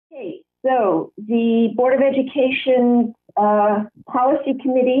So the Board of Education Policy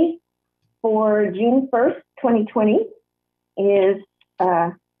Committee for June 1st, 2020 is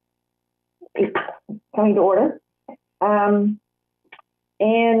coming to order. And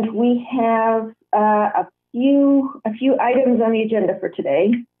we have a few items on the agenda for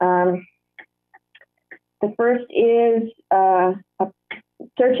today. The first is a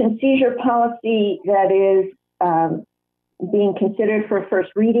search and seizure policy that is being considered for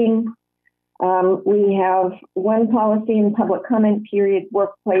first reading. We have one policy in public comment period,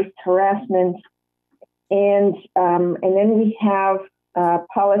 workplace harassment, and then we have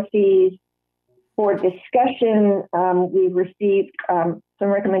policies for discussion. We've received some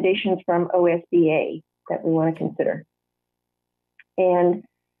recommendations from OSBA that we want to consider. And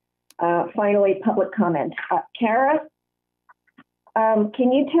finally, public comment. Kara,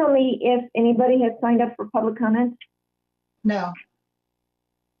 can you tell me if anybody has signed up for public comment? No.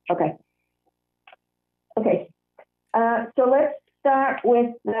 Okay. Okay. So let's start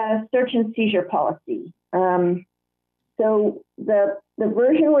with the search and seizure policy. So the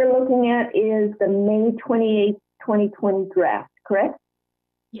version we're looking at is the May 28, 2020 draft, correct?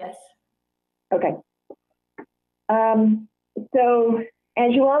 Yes. Okay. So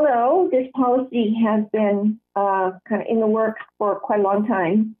as you all know, this policy has been kind of in the works for quite a long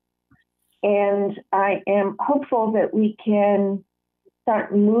time. And I am hopeful that we can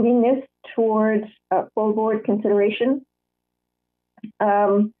start moving this towards full board consideration.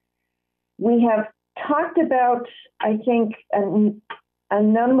 We have talked about, I think, a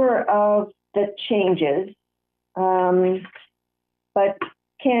number of the changes, but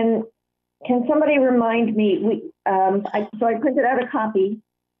can somebody remind me? So I printed out a copy,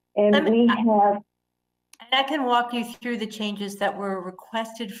 and And I can walk you through the changes that were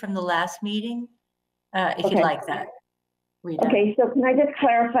requested from the last meeting, if you'd like that, Rita. Okay, so can I just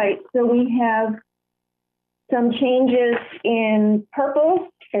clarify? So we have some changes in purple,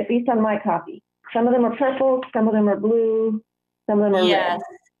 at least on my copy. Some of them are purple, some of them are blue, some of them are red.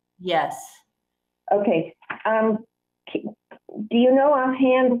 Yes. Okay. Do you know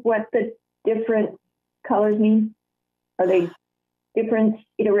offhand what the different colors mean? Are they different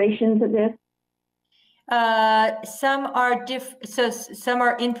iterations of this? Some are so some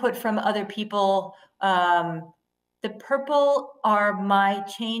are input from other people. The purple are my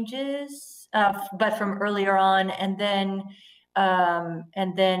changes, but from earlier on, and then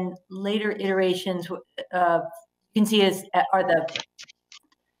later iterations you can see are the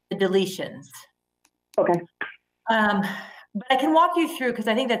deletions. Okay. But I can walk you through because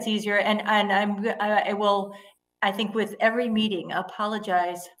I think that's easier, and I will. I think with every meeting,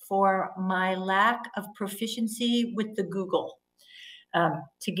 apologize for my lack of proficiency with the Google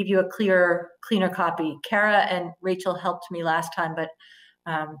to give you a cleaner copy. Kara and Rachel helped me last time, but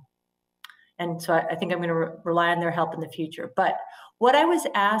and so I think I'm going to rely on their help in the future. But what I was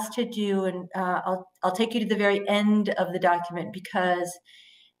asked to do, and I'll take you to the very end of the document because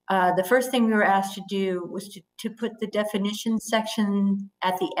the first thing we were asked to do was to put the definition section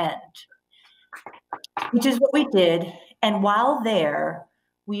at the end, which is what we did. And while there,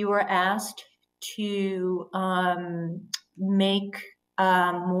 we were asked to make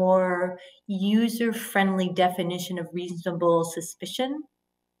a more user-friendly definition of reasonable suspicion,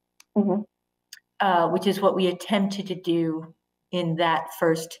 which is what we attempted to do in that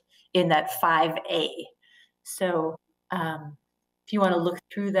 5A. So if you want to look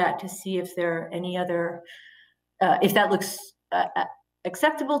through that to see if there are any other, if that looks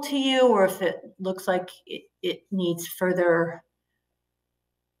acceptable to you, or if it looks like it needs further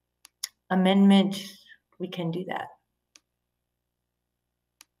amendment, we can do that.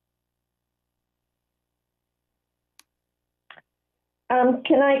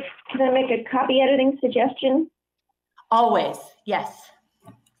 Can I make a copy editing suggestion? Always, yes.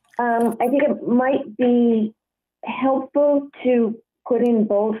 I think it might be helpful to put in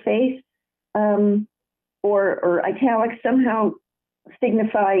boldface or italics, somehow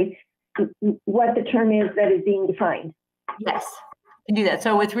signify what the term is that is being defined. Yes, can do that.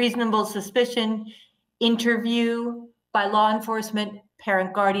 So with reasonable suspicion, interview by law enforcement,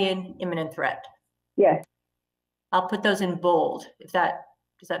 parent, guardian, imminent threat. Yes. I'll put those in bold, if that,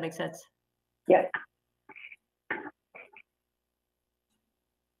 does that make sense? Yes.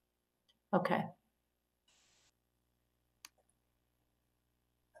 Okay.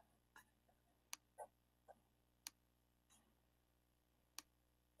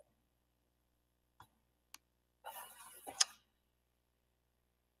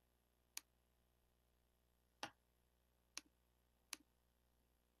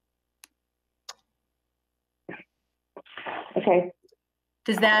 Okay.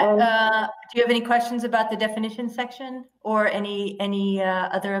 Does that, do you have any questions about the definition section or any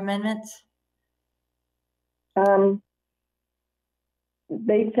other amendments?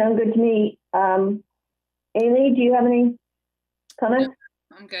 They sound good to me. Ailey, do you have any comments?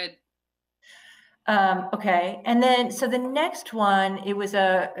 I'm good. Okay, and then so the next one, it was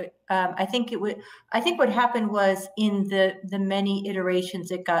I think what happened was in the many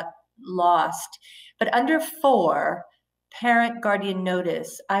iterations it got lost. But under 4, parent guardian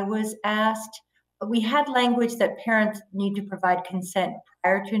notice, I was asked, we had language that parents need to provide consent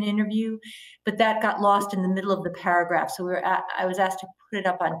prior to an interview, but that got lost in the middle of the paragraph. So I was asked to put it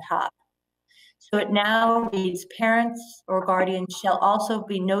up on top. So it now reads, parents or guardians shall also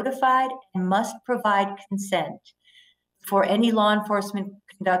be notified and must provide consent for any law enforcement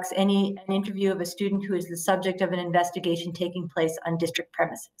conducts an interview of a student who is the subject of an investigation taking place on district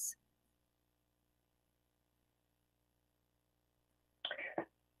premises.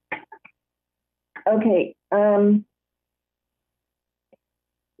 Okay.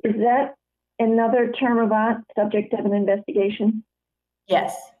 Is that another term of art, subject of an investigation?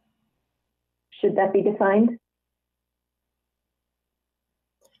 Yes. Should that be defined?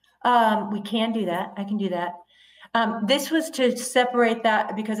 We can do that. I can do that. This was to separate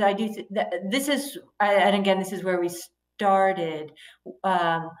that because I do, this is, and again, this is where we started,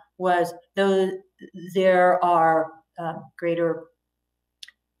 was though there are greater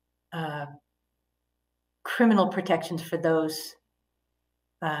criminal protections for those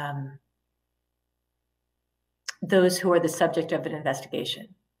who are the subject of an investigation.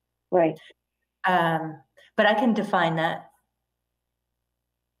 Right. But I can define that.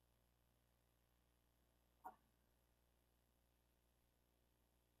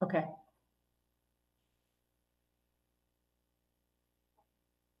 Okay.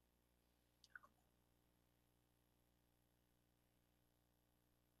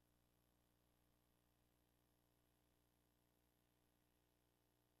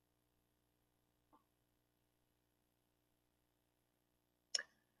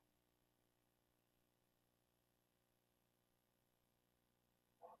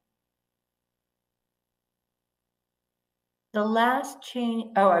 The last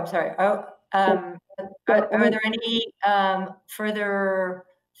change, oh, I'm sorry. Oh, are there any further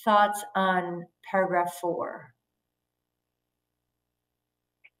thoughts on paragraph 4?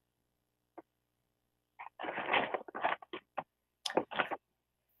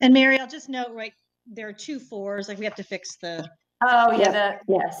 And Mary, I'll just note, right, there are 2 4s, like we have to fix the. Oh, yeah,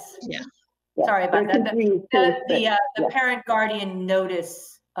 yes. Yes. Yeah. Sorry about that. The Yeah. parent guardian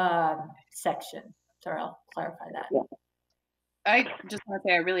notice section. Sorry, I'll clarify that. Yeah. I just want to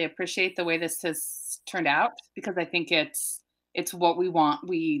say I really appreciate the way this has turned out because I think it's what we want.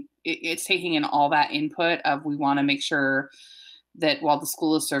 It's taking in all that input of we want to make sure that while the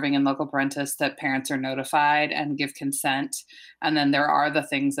school is serving in local parentis, that parents are notified and give consent. And then there are the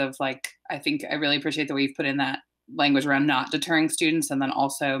things of like, I think I really appreciate the way you've put in that language around not deterring students and then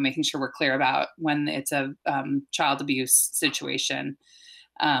also making sure we're clear about when it's a child abuse situation.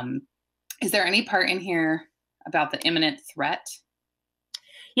 Is there any part in here about the imminent threat?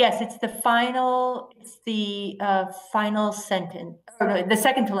 Yes, it's the final sentence, or no, the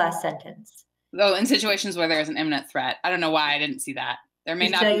second to last sentence. Though in situations where there's an imminent threat, I don't know why I didn't see that. There may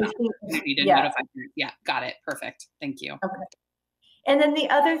not be an opportunity to notify. Yeah, got it. Perfect. Thank you. Okay. And then the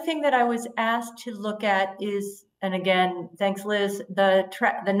other thing that I was asked to look at is, and again, thanks, Liz,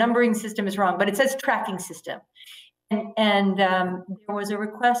 the numbering system is wrong, but it says tracking system. And there was a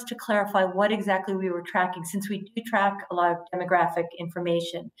request to clarify what exactly we were tracking, since we do track a lot of demographic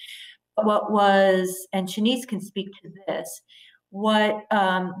information. What was, and Shanice can speak to this, what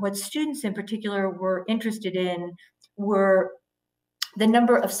students in particular were interested in were the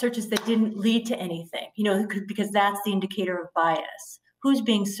number of searches that didn't lead to anything, you know, because that's the indicator of bias. Who's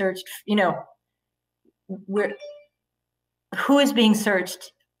being searched, you know, who is being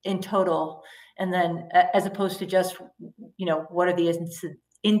searched in total? And then as opposed to just, you know, what are the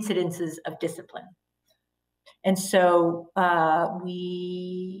incidences of discipline? And so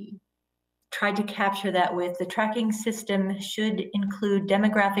we tried to capture that with the tracking system should include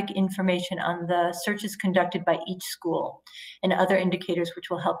demographic information on the searches conducted by each school and other indicators which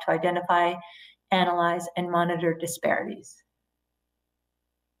will help to identify, analyze, and monitor disparities.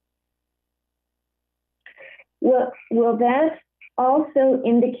 Well, will that also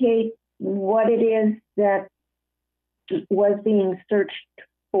indicate what it is that was being searched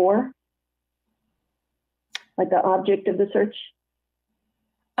for? Like the object of the search?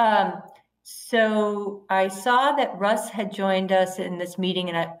 So I saw that Russ had joined us in this meeting,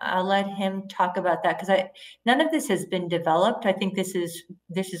 and I'll let him talk about that because none of this has been developed. I think this is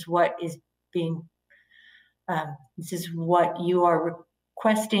what is being this is what you are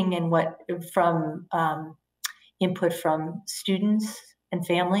requesting and what from input from students and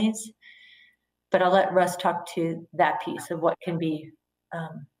families. But I'll let Russ talk to that piece of what can be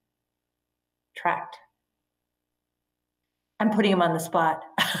tracked. I'm putting him on the spot.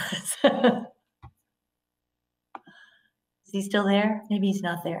 Is he still there? Maybe he's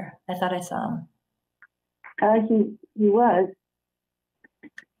not there. I thought I saw him. He was.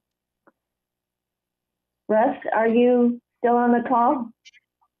 Russ, are you still on the call?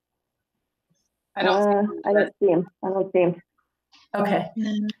 I don't. I don't see him. I don't see him. Okay.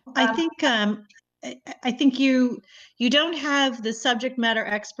 I think you don't have the subject matter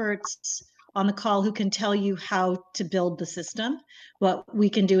experts on the call who can tell you how to build the system. What we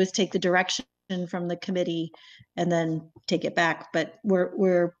can do is take the direction from the committee and then take it back. But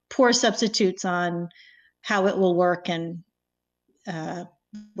we're poor substitutes on how it will work and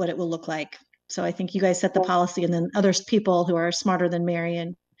what it will look like. So I think you guys set the policy, and then other people who are smarter than Mary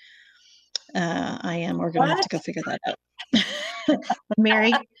and I am, we're going to have to go figure that out.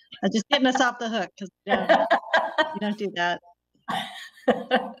 Mary, just getting us off the hook because you don't do that.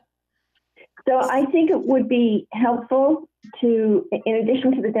 So I think it would be helpful to, in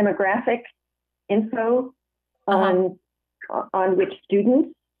addition to the demographic info on which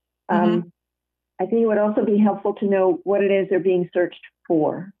students, I think it would also be helpful to know what it is they're being searched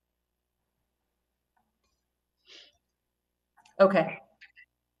for. Okay.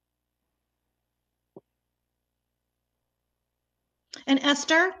 And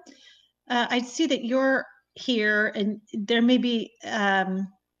Esther, I see that you're here, and there may be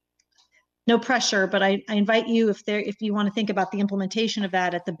no pressure, but I invite you, if you want to think about the implementation of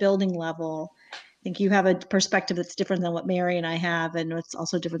that at the building level. I think you have a perspective that's different than what Mary and I have, and it's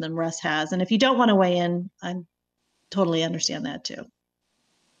also different than Russ has. And if you don't want to weigh in, I totally understand that too.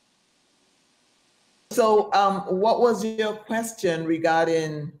 So what was your question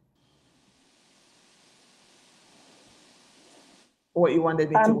regarding what you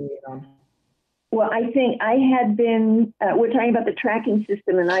wanted me to weigh in on? Well, I think I had been, we're talking about the tracking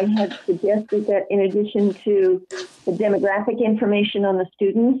system, and I had suggested that in addition to the demographic information on the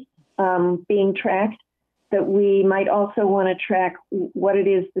students being tracked, that we might also want to track what it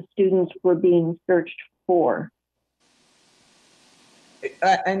is the students were being searched for.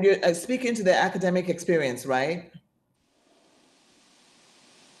 And you're speaking to the academic experience, right?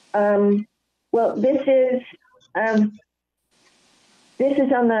 Well, this is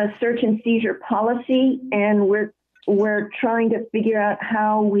on the search and seizure policy, and we're trying to figure out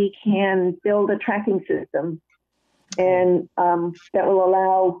how we can build a tracking system, and that will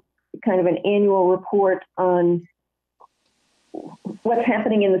allow kind of an annual report on what's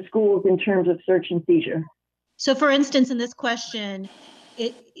happening in the schools in terms of search and seizure. So for instance, in this question,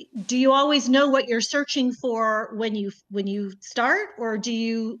 do you always know what you're searching for when you start, or do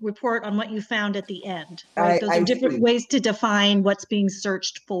you report on what you found at the end? Right? Those are different ways to define what's being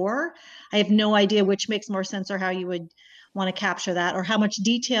searched for. I have no idea which makes more sense, or how you would want to capture that, or how much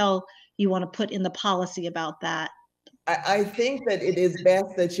detail you want to put in the policy about that. I think that it is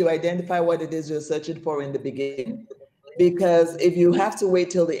best that you identify what it is you're searching for in the beginning, because if you have to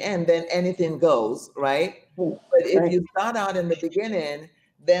wait till the end, then anything goes, right? But if you start out in the beginning,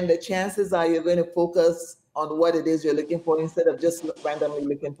 then the chances are you're going to focus on what it is you're looking for instead of just randomly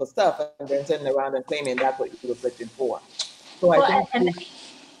looking for stuff and then turning around and claiming that's what you were searching for. So well, I think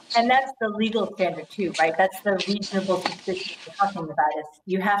and that's the legal standard too, right? That's the reasonable suspicion we're talking about. Is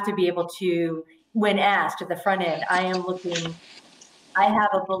you have to be able to, when asked at the front end, I have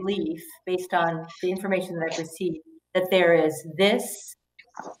a belief based on the information that I've received that there is this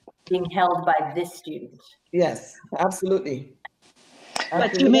being held by this student. Yes, absolutely.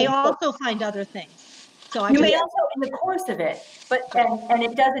 But you may also find other things. So you may also in the course of it, but and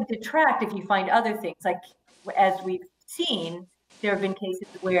it doesn't detract if you find other things. Like as we've seen, there have been cases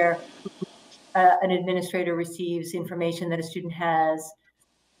where an administrator receives information that a student has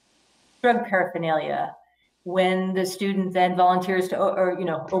drug paraphernalia. When the student then volunteers to, or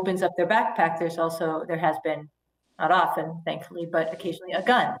opens up their backpack, there has been, not often, thankfully, but occasionally a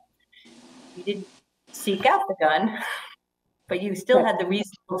gun. You didn't seek out the gun, but you still had the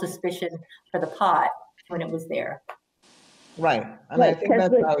reasonable suspicion for the pot when it was there. Right, and I think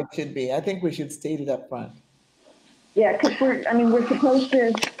that's how it should be. I think we should state it up front. Yeah, because we're supposed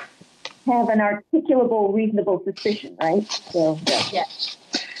to have an articulable, reasonable suspicion, right? So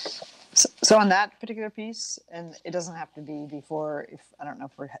So So on that particular piece, and it doesn't have to be before, if I don't know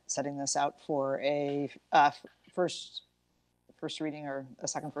if we're setting this out for a first reading or a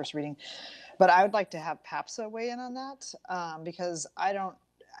second first reading, but I would like to have PAPSA weigh in on that, because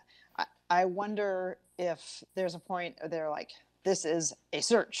I wonder if there's a point where they're like, this is a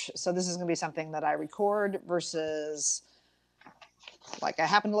search, so this is going to be something that I record versus like I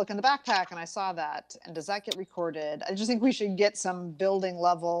happened to look in the backpack and I saw that, and does that get recorded? I just think we should get some building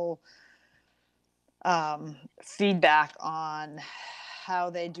level feedback on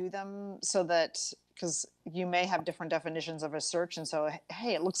how they do them, so that, because you may have different definitions of a search, and so,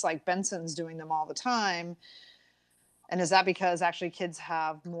 hey, it looks like Benson's doing them all the time. And is that because actually kids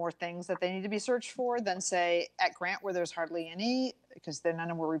have more things that they need to be searched for than, say, at Grant, where there's hardly any, because then none of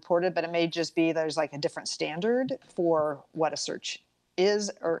them were reported, but it may just be there's like a different standard for what a search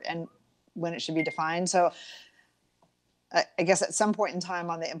is and when it should be defined. So I guess at some point in time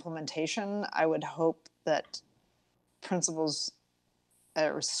on the implementation, I would hope that principals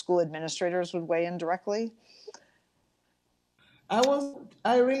or school administrators would weigh in directly. I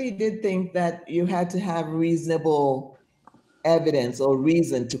really did think that you had to have reasonable evidence or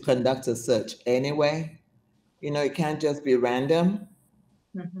reason to conduct a search anyway. You know, it can't just be random.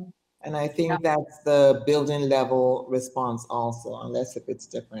 Mm-hmm. And I think that's the building level response also, unless if it's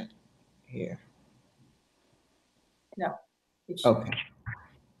different here. No. Okay.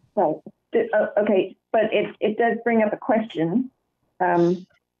 Right. Okay, but it does bring up a question. Do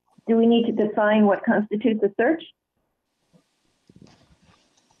we need to define what constitutes a search?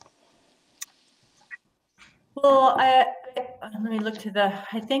 Well, let me look to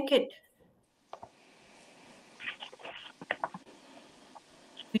I think we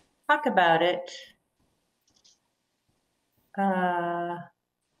talk about it.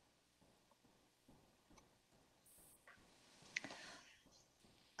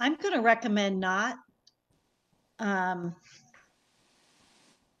 I'm going to recommend not.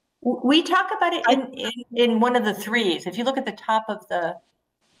 We talk about it in one of the threes. If you look at the top of the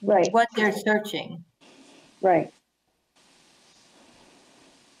Right. what they're searching. Right.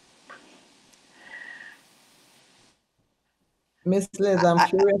 Miss Liz, I'm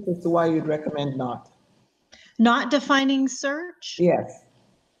curious as to why you'd recommend not. Not defining search? Yes.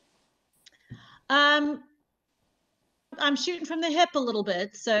 I'm shooting from the hip a little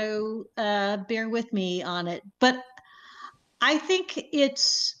bit, so bear with me on it. But I think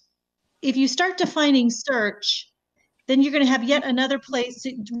if you start defining search, then you're going to have yet another place.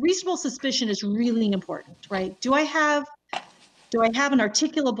 Reasonable suspicion is really important, right? Do I have an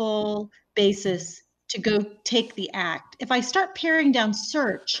articulable basis to go take the act? If I start paring down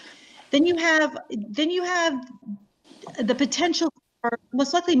search, then you have the potential for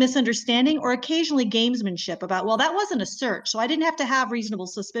most likely misunderstanding or occasionally gamesmanship about, well, that wasn't a search, so I didn't have to have reasonable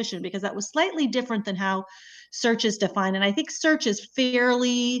suspicion because that was slightly different than how search is defined. And I think search is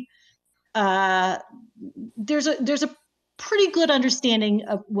fairly, there's a pretty good understanding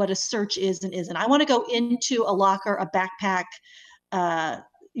of what a search is and isn't. I want to go into a locker, a backpack,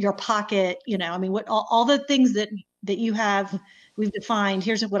 your pocket, you know, I mean, what all the things that we've defined.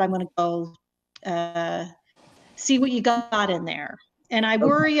 Here's what I'm going to go see what you got in there. And I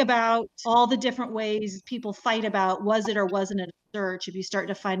worry about all the different ways people fight about was it or wasn't it a search if you start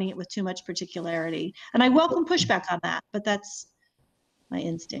defining it with too much particularity. And I welcome pushback on that, but that's my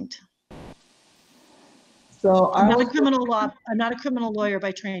instinct. So I'm not a criminal lawyer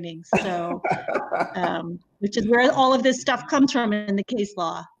by training, so which is where all of this stuff comes from in the case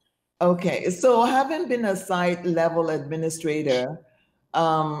law. Okay, so having been a site level administrator,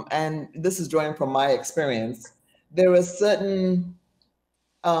 and this is drawing from my experience, there are certain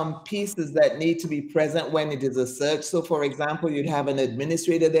pieces that need to be present when it is a search. So for example, you'd have an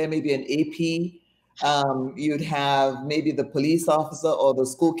administrator there, maybe an AP, you'd have maybe the police officer or the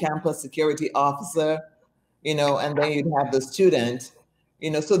school campus security officer, you know, and then you'd have the student, you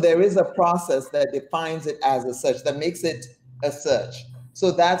know, so there is a process that defines it as a search, that makes it a search.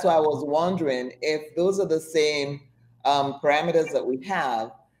 So that's why I was wondering if those are the same parameters that we have,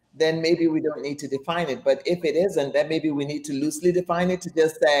 then maybe we don't need to define it. But if it isn't, then maybe we need to loosely define it to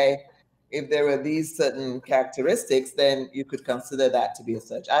just say, if there are these certain characteristics, then you could consider that to be a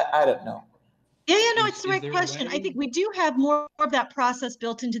search. I don't know. Yeah, no, it's the right question. I think we do have more of that process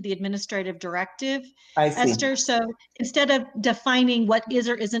built into the administrative directive, Esther. So instead of defining what is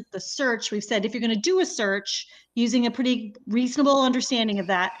or isn't the search, we've said if you're going to do a search using a pretty reasonable understanding of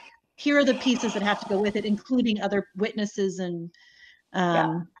that, here are the pieces that have to go with it, including other witnesses and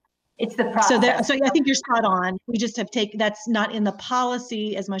it's the process. So I think you're spot on. We just have that's not in the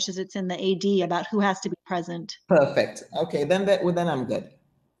policy as much as it's in the AD about who has to be present. Perfect. Okay, then I'm good.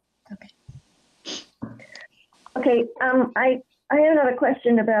 Okay. Okay, I have another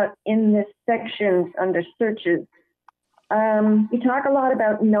question about in this section under searches. You talk a lot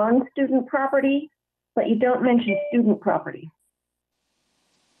about non-student property, but you don't mention student property.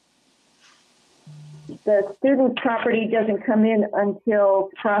 The student property doesn't come in until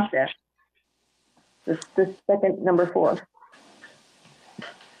process. The second number 4.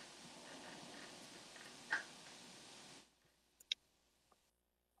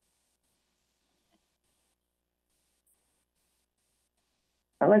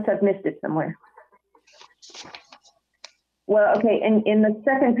 Unless I've missed it somewhere. Well, okay, and in the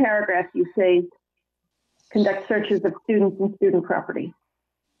second paragraph, you say, conduct searches of students and student property.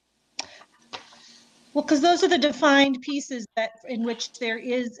 Well, because those are the defined pieces that in which there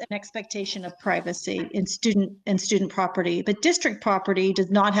is an expectation of privacy in student property, but district property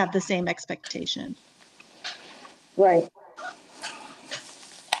does not have the same expectation. Right.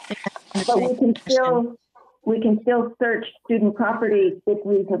 But we can still search student property with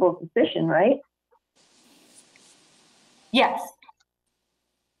reasonable suspicion, right? Yes.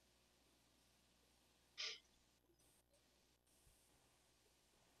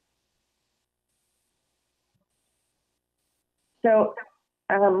 So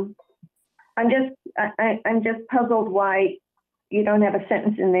I'm just puzzled why you don't have a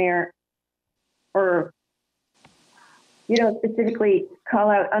sentence in there, or you don't specifically call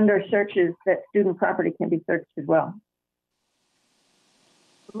out under searches that student property can be searched as well.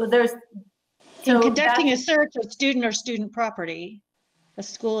 Well, there's In conducting a search of student or student property, a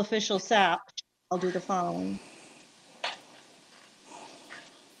school official SAP shall do the following.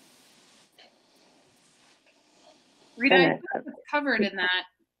 Rita, I think it's covered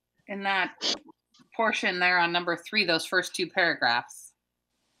in that portion there on number 3, those first 2 paragraphs.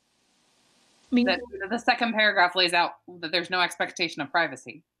 I mean, The second paragraph lays out that there's no expectation of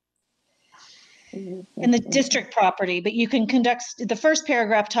privacy. in the district property, but you can conduct, the first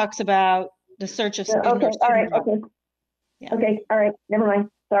paragraph talks about the search of student Okay, or all right, student property. okay. Yeah. Okay, all right, never mind.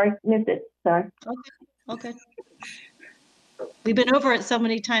 Sorry, missed it. Sorry. Okay. We've been over it so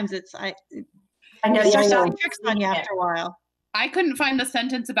many times, I know. it starts Yeah, I to know. tricks on you after a while. I couldn't find the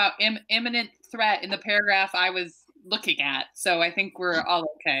sentence about imminent threat in the paragraph I was looking at, so I think we're all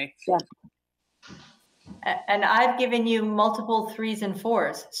okay. Yeah. And I've given you multiple 3s and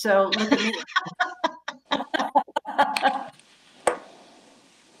 4s, so look at me.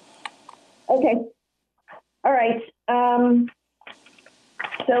 Okay. All right.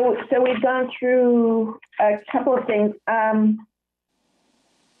 So we've gone through a couple of things.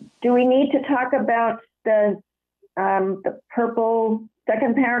 Do we need to talk about the purple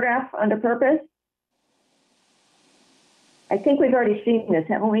second paragraph under purpose? I think we've already seen this,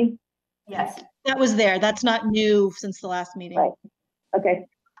 haven't we? Yes. That was there. That's not new since the last meeting. Right. Okay.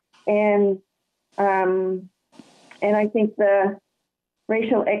 And I think the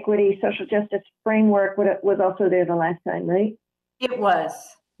racial equity, social justice framework was also there the last time, right? It was,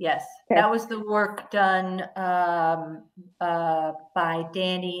 yes. Okay. That was the work done by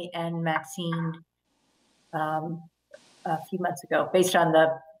Danny and Maxine a few months ago, based on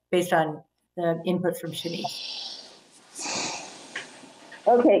the input from Shanice.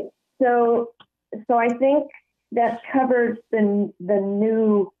 Okay, so I think that covers the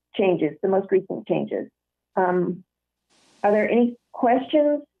new changes, the most recent changes. Are there any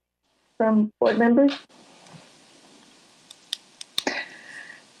questions from board members?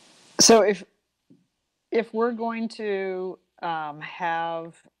 So if we're going to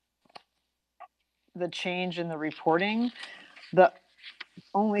have the change in the reporting, the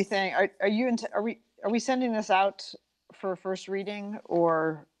only thing, are we sending this out for first reading,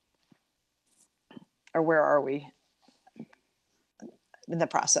 or where are we in the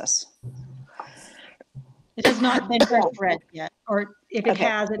process? It has not been first read yet, or if it Okay.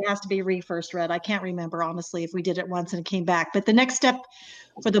 has, it has to be re-first read. I can't remember honestly if we did it once and it came back, but the next step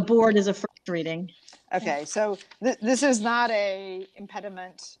for the board is a first reading. Okay, so this is not a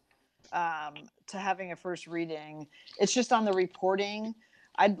impediment to having a first reading. It's just on the reporting.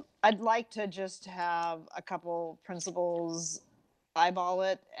 I'd like to just have a couple principals eyeball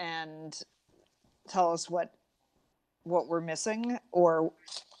it and tell us what we're missing, or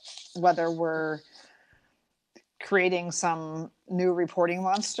whether we're creating some new reporting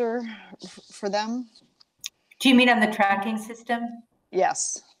monster for them. Do you mean on the tracking system?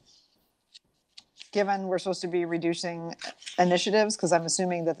 Yes. Given we're supposed to be reducing initiatives, because I'm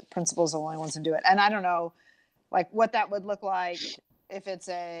assuming that the principals are the only ones to do it. And I don't know, like, what that would look like if it's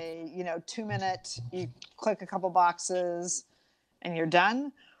a 2-minute, you click a couple boxes and you're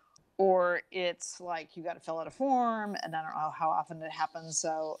done, or it's like you got to fill out a form, and I don't know how often it happens.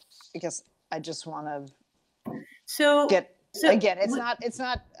 So I guess I just want to So again, it's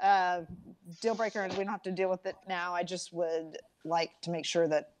not a deal breaker and we don't have to deal with it now. I just would like to make sure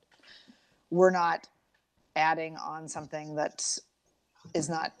that we're not adding on something that is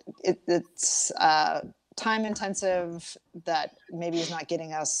not, it's time intensive, that maybe is not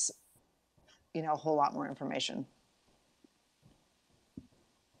getting us, a whole lot more information.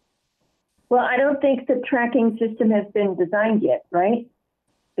 Well, I don't think the tracking system has been designed yet, right?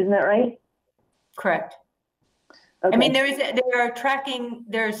 Isn't that right? Correct. Okay. I mean, there's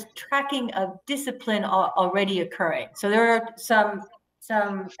tracking of discipline already occurring. So there are some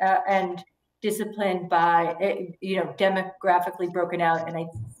and discipline by, demographically broken out, and I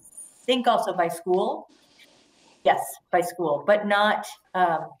think also by school. Yes, by school, but not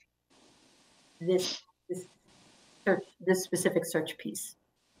this specific search piece.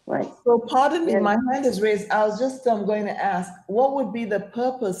 Right. So pardon me, my hand is raised. I was just going to ask, what would be the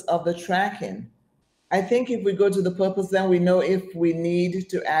purpose of the tracking? I think if we go to the purpose, then we know if we need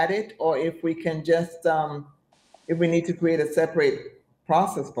to add it or if we can just, if we need to create a separate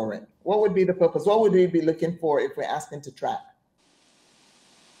process for it. What would be the purpose? What would we be looking for if we're asking to track?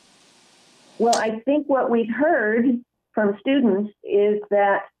 Well, I think what we've heard from students is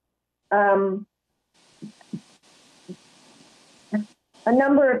that a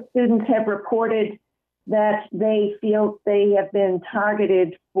number of students have reported that they feel they have been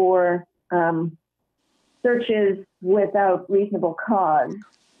targeted for searches without reasonable cause.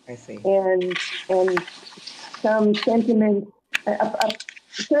 I see. And some sentiment,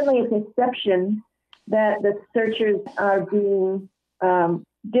 certainly a perception that the searches are being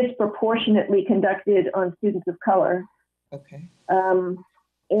disproportionately conducted on students of color. Okay.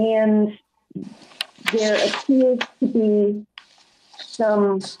 And there appears to be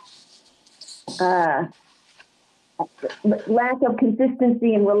some lack of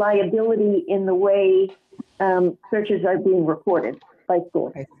consistency and reliability in the way searches are being reported by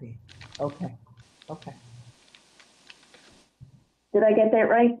schools. I see. Okay. Okay. Did I get that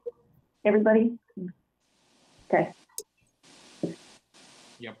right, everybody? Okay.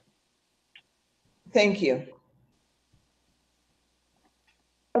 Yep. Thank you.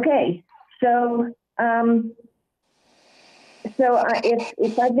 Okay. So,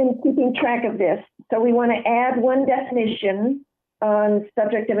 if I've been keeping track of this, so we want to add one definition on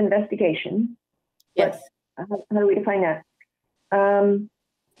subject of investigation. Yes. How do we define that? And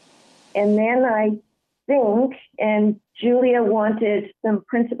then I think, and Julia wanted some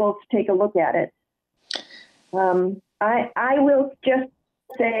principals to take a look at it. I will just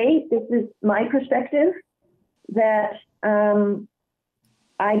say, this is my perspective, that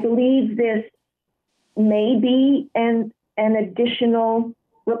I believe this may be an additional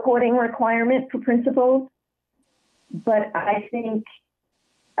reporting requirement for principals, but I think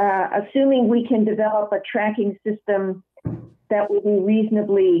assuming we can develop a tracking system that will be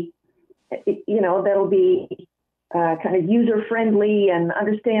reasonably, that'll be kind of user-friendly and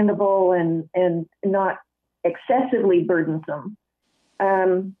understandable and not excessively burdensome,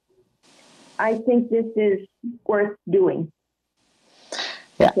 I think this is worth doing.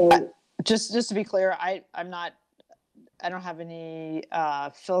 Yeah. So, Just to be clear, I don't have any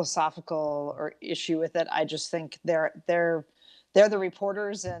philosophical or issue with it. I just think they're the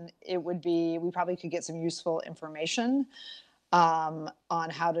reporters, and we probably could get some useful information on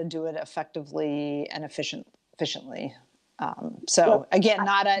how to do it effectively and efficiently. So again,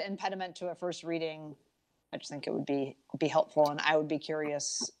 not an impediment to a first reading. I just think it would be helpful, and I would be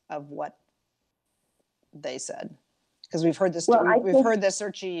curious of what they said, because we've heard this. We've heard the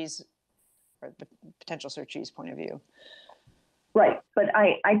searchees or the potential searchees point of view. Right, but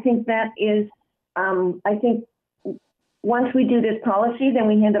I think that is, I think once we do this policy, then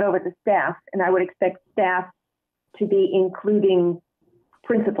we hand it over to staff, and I would expect staff to be including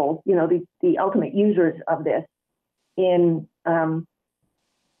principals, the ultimate users of this in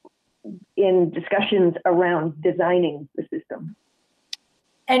discussions around designing the system.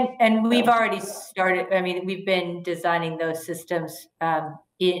 And we've already started. I mean, we've been designing those systems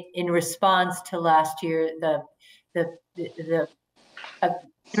in response to last year. In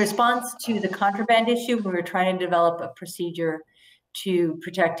response to the contraband issue, we were trying to develop a procedure to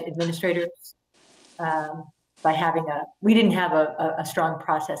protect administrators by having we didn't have a strong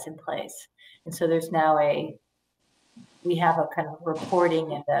process in place. And so there's now we have a kind of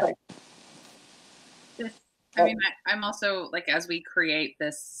reporting and I mean, I'm also like, as we create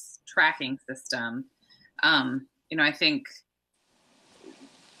this tracking system, I think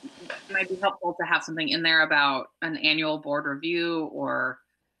it might be helpful to have something in there about an annual board review, or,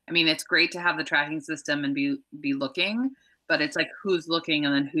 I mean, it's great to have the tracking system and be looking, but it's like who's looking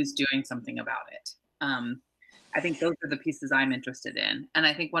and then who's doing something about it. I think those are the pieces I'm interested in. And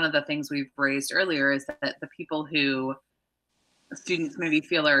I think one of the things we've raised earlier is that the people who students maybe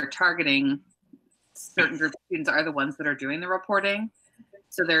feel are targeting certain groups of students are the ones that are doing the reporting.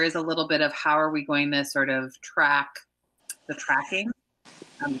 So there is a little bit of how are we going to sort of track the tracking?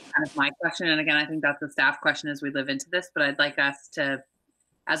 Kind of my question. And again, I think that's a staff question as we live into this, but I'd like us to,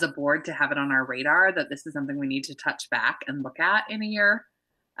 as a board, to have it on our radar that this is something we need to touch back and look at in a year.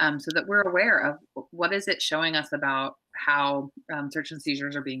 So that we're aware of what is it showing us about how search and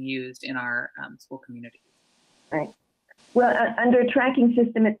seizures are being used in our school community. Right. Well, under tracking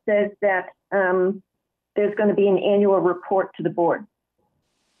system, it says that there's going to be an annual report to the board.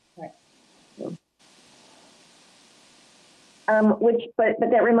 Right. But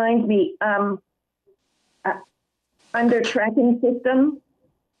that reminds me, under tracking system,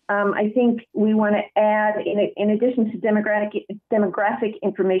 I think we want to add, in addition to demographic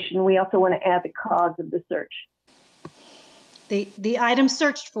information, we also want to add the cause of the search. The item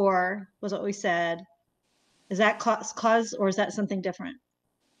searched for was what we said. Is that cause or is that something different?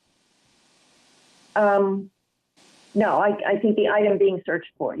 No, I think the item being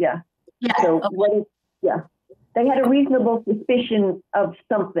searched for, yeah. Yeah. So Okay. what is, yeah. They had a reasonable suspicion of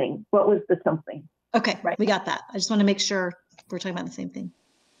something. What was the something? Okay, Right. we got that. I just want to make sure we're talking about the same thing.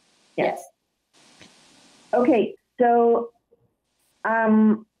 Yes. Okay, so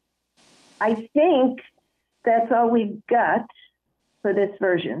I think that's all we've got for this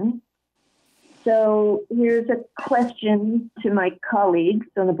version. So here's a question to my colleagues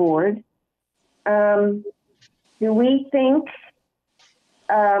on the board. Do we think,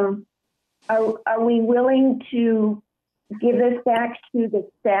 are we willing to give this back to the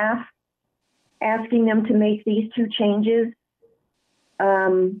staff, asking them to make these two changes?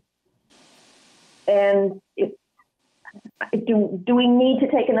 And do we need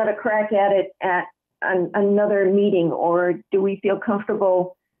to take another crack at it at another meeting, or do we feel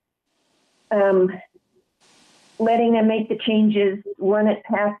comfortable letting them make the changes, run it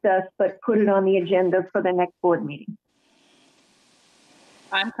past us, but put it on the agenda for the next board meeting?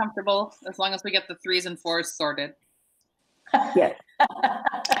 I'm comfortable as long as we get the 3s and 4s sorted. Yes.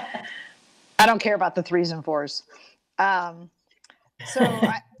 I don't care about the 3s and 4s. So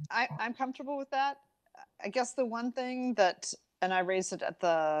I'm comfortable with that. I guess the one thing that, and I raised it at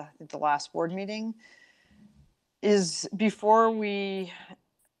the last board meeting, is before we,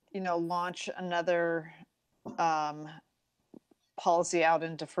 launch another policy out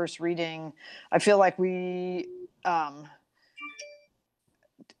into first reading, I feel like we're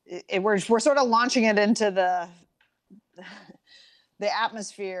sort of launching it into the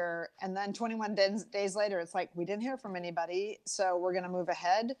atmosphere, and then 21 days later, it's like, we didn't hear from anybody, so we're going to move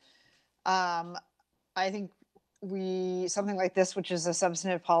ahead. I think something like this, which is a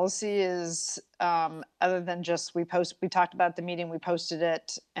substantive policy, is other than just we talked about the meeting, we posted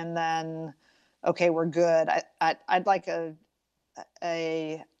it, and then, okay, we're good. I'd like a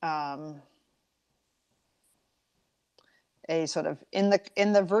sort of in the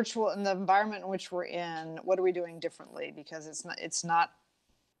environment in which we're in, what are we doing differently? Because it's not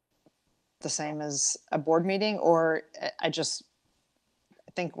the same as a board meeting, or I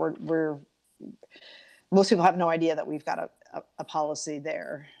think most people have no idea that we've got a policy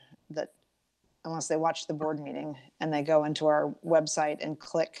there, that unless they watch the board meeting and they go into our website and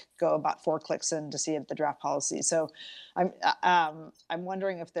go about 4 clicks in to see the draft policy. So I'm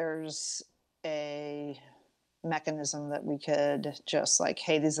wondering if there's a mechanism that we could just like,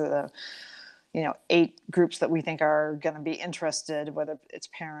 hey, these are the 8 groups that we think are going to be interested, whether it's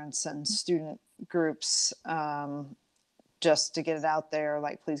parents and student groups, just to get it out there,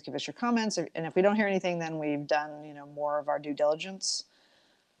 like, please give us your comments. And if we don't hear anything, then we've done more of our due diligence.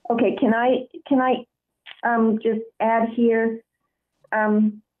 Okay, can I just add here?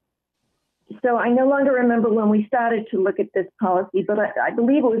 So I no longer remember when we started to look at this policy, but I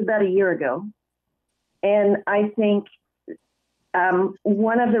believe it was about a year ago. And I think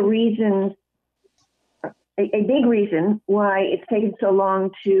one of the reasons, a big reason why it's taken so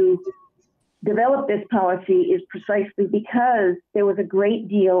long to develop this policy is precisely because there was a great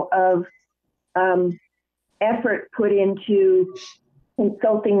deal of effort put into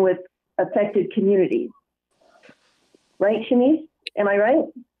consulting with affected communities. Right, Shanice? Am I right?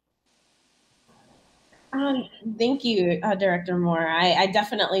 Thank you, Director Moore. I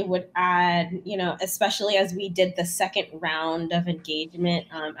definitely would add, especially as we did the second round of engagement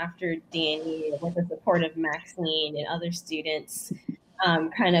after Danny, with the support of Maxine and other students,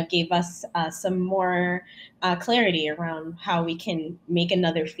 kind of gave us some more clarity around how we can make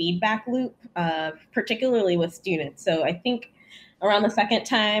another feedback loop, particularly with students. So I think around the second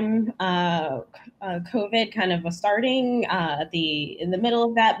time COVID kind of was starting in the middle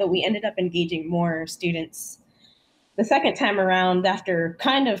of that, but we ended up engaging more students the second time around after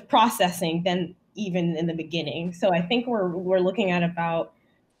kind of processing than even in the beginning. So I think we're looking at about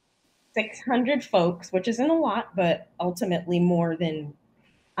 600 folks, which isn't a lot, but ultimately more than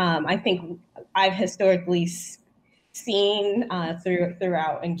I think I've historically seen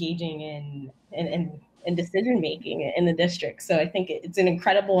throughout engaging in decision making in the district. So I think it's an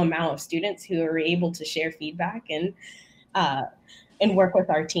incredible amount of students who are able to share feedback and work with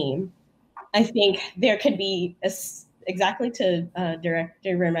our team. I think there could be, exactly to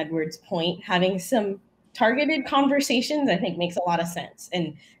Director Rim-Edwards' point, having some targeted conversations, I think, makes a lot of sense.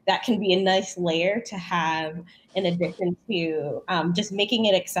 And that can be a nice layer to have in addition to just making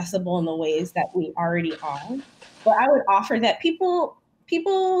it accessible in the ways that we already are. But I would offer that people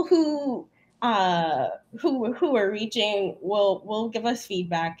who are reaching will give us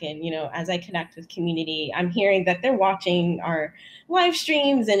feedback. And, you know, as I connect with community, I'm hearing that they're watching our live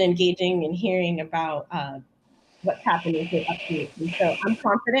streams and engaging and hearing about what's happening with updates. And so I'm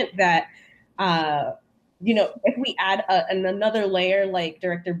confident that, you know, if we add another layer like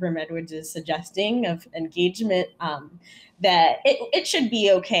Director Rim-Edwards is suggesting of engagement, that it should be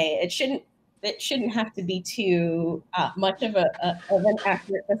okay. It shouldn't have to be too much of an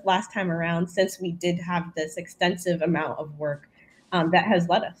effort this last time around, since we did have this extensive amount of work that has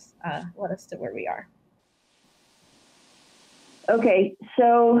led us to where we are. Okay,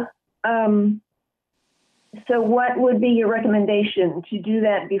 so so what would be your recommendation, to do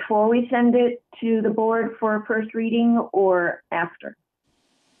that before we send it to the board for a first reading or after?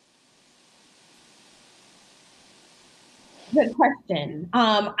 Good question.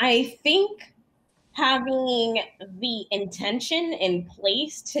 I think having the intention in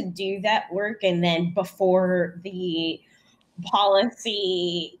place to do that work, and then before the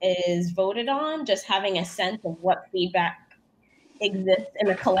policy is voted on, just having a sense of what feedback exists in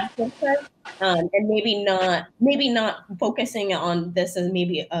a collective sense, and maybe not focusing on this as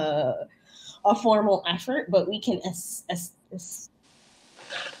maybe a formal effort, but we can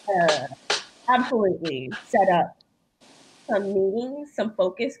absolutely set up some meetings, some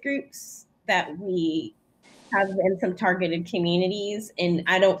focus groups that we have in some targeted communities. And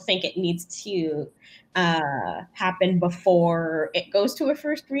I don't think it needs to happen before it goes to a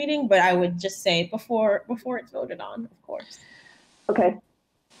first reading, but I would just say before it's voted on, of course. Okay.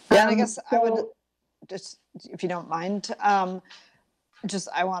 Yeah, and I guess I would just, if you don't mind, I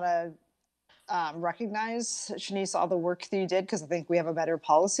want to recognize, Shanice, all the work that you did, because I think we have a better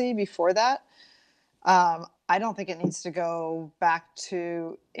policy before that. I don't think it needs to go back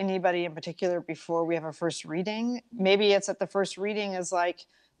to anybody in particular before we have a first reading. Maybe it's at the first reading is like,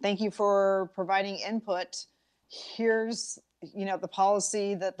 thank you for providing input. Here's, you know, the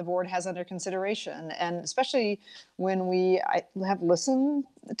policy that the board has under consideration. And especially when I have listened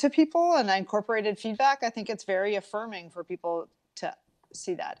to people and I incorporated feedback, I think it's very affirming for people to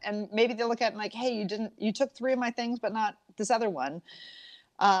see that. And maybe they look at it like, hey, you took 3 of my things, but not this other one.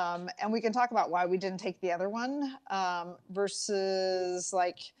 And we can talk about why we didn't take the other one, versus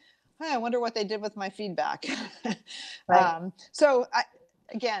like, hey, I wonder what they did with my feedback. Right.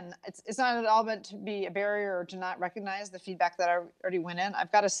 Again, it's not at all meant to be a barrier or to not recognize the feedback that I already went in. I've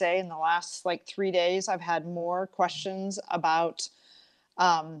got to say, in the last 3 days, I've had more questions about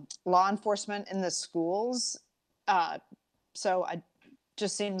law enforcement in the schools. So it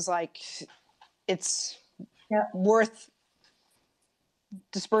just seems like it's worth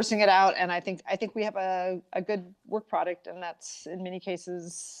dispersing it out. And I think we have a good work product, and that's in many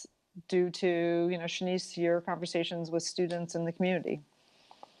cases due to, you know, Shanice, your conversations with students in the community.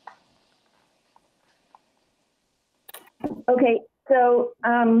 Okay, so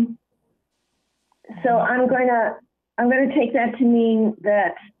I'm going to take that to mean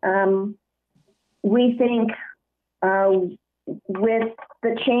that we think with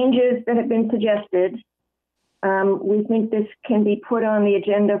the changes that have been suggested, we think this can be put on the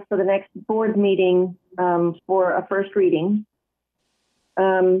agenda for the next board meeting for a first reading.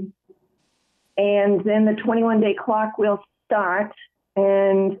 And then the 21-day clock will start,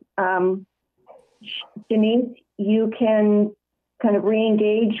 and Denise, you can kind of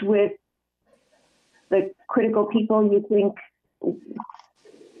re-engage with the critical people you think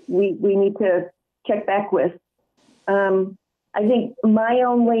we need to check back with. I think my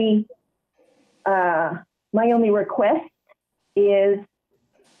only request is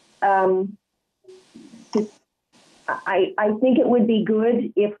I I think it would be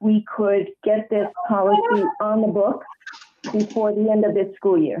good if we could get this policy on the book before the end of this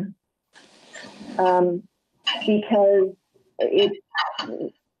school year. Because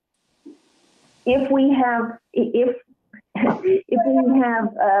if we have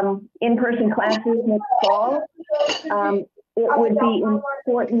in-person classes next fall, it would be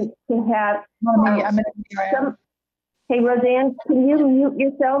important to have some. Hey, Roseanne, can you mute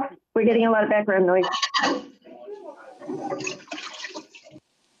yourself? We're getting a lot of background noise.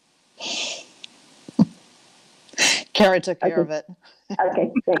 Kara took care of it.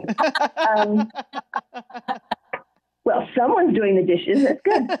 Okay, thanks. Well, someone's doing the dishes. That's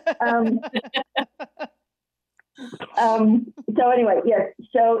good. So anyway, yes.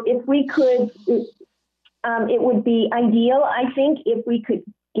 So if we could, it would be ideal, I think, if we could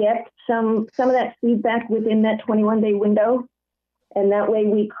get some of that feedback within that 21-day window, and that way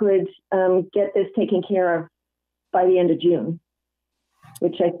we could get this taken care of by the end of June,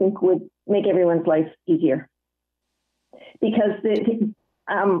 which I think would make everyone's life easier. Because this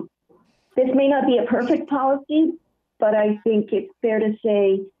may not be a perfect policy, but I think it's fair to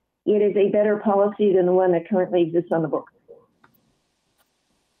say it is a better policy than the one that currently exists on the book.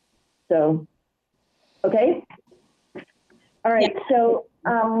 So, okay. All right. So,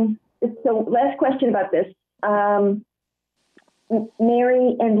 so last question about this.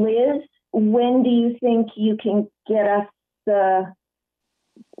 Mary and Liz, when do you think you can get us the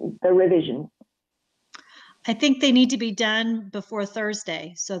revision? I think they need to be done before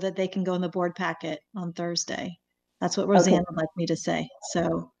Thursday so that they can go in the board packet on Thursday. That's what Roseanne would like me to say.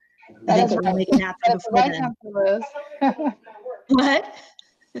 So I think we'll make it happen before then. What?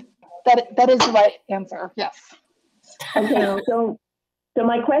 That is the right answer. Yes. Okay. So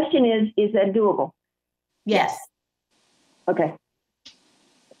my question is that doable? Yes. Okay.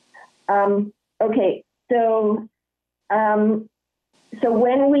 Okay. So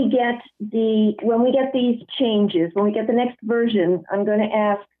when we get these changes, when we get the next version, I'm going to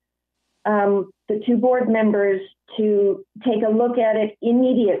ask the two board members to take a look at it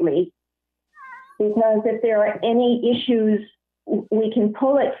immediately, because if there are any issues, we can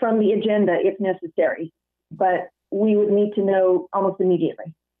pull it from the agenda if necessary, but we would need to know almost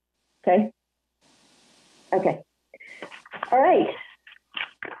immediately. Okay? Okay. All right.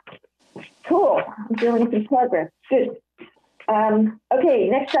 Cool. I'm feeling some progress. Good. Okay,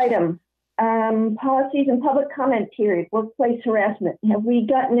 next item. Policies and public comment period, workplace harassment. Have we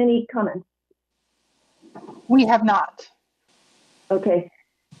gotten any comments? We have not. Okay.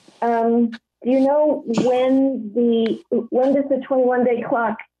 Do you know when does the 21-day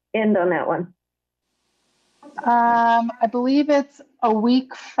clock end on that one? I believe it's a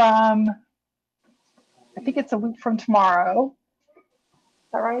week from, I think it's a week from tomorrow. Is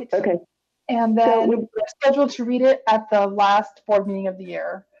that right? Okay. And then we're scheduled to read it at the last board meeting of the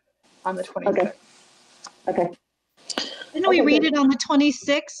year on the 26th. Okay. Didn't we read it on the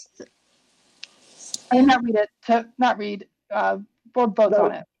 26th? I did not read it, board votes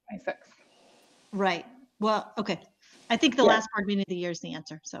on it, 26th. Right. Well, okay. I think the last board meeting of the year is the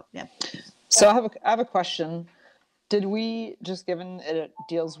answer. So, yeah. So I have a question. Did we, just given it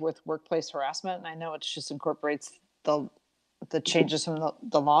deals with workplace harassment, and I know it just incorporates the changes from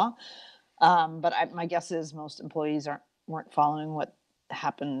the law, but my guess is most employees weren't following what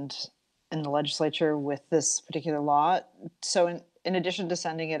happened in the legislature with this particular law. So in addition to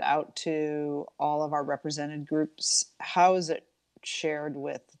sending it out to all of our represented groups, how is it shared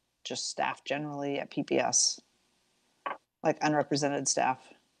with just staff generally at PPS, like unrepresented staff?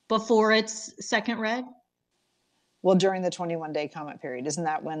 Before it's second read? Well, during the 21-day comment period, isn't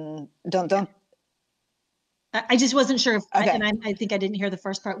that when, don't. I just wasn't sure if, Okay. and I think I didn't hear the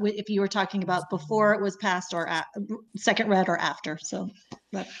first part, if you were talking about before it was passed or second read or after. So,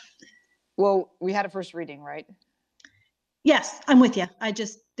 but. Well, we had a first reading, right? Yes, I'm with you. I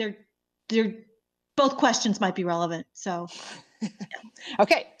just, they're both questions might be relevant. So.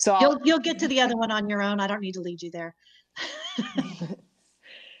 Okay, so You'll get to the other one on your own. I don't need to lead you there.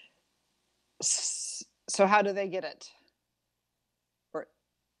 So how do they get it?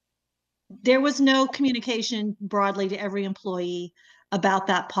 There was no communication broadly to every employee about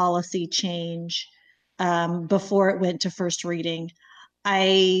that policy change before it went to first reading.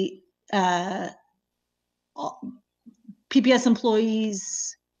 PPS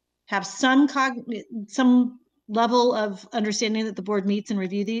employees have some level of understanding that the board meets and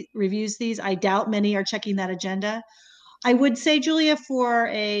reviews these. I doubt many are checking that agenda. I would say, Julia,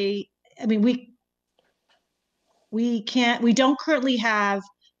 we don't currently have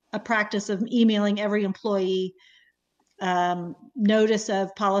a practice of emailing every employee notice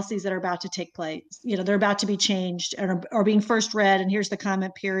of policies that are about to take place. You know, they're about to be changed or being first read, and here's the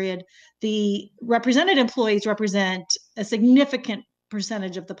comment period. The represented employees represent a significant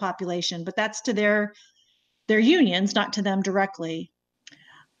percentage of the population, but that's to their unions, not to them directly.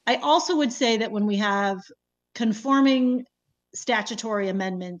 I also would say that when we have conforming statutory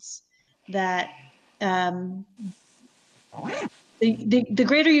amendments that the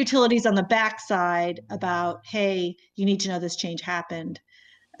greater utilities on the backside about, hey, you need to know this change happened.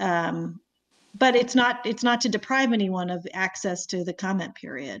 But it's not to deprive anyone of access to the comment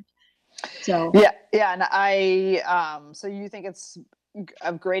period. So yeah, and I so you think it's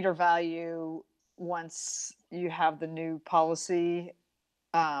of greater value once you have the new policy,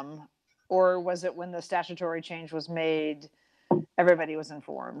 or was it when the statutory change was made, everybody was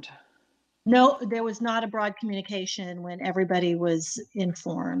informed? No, there was not a broad communication when everybody was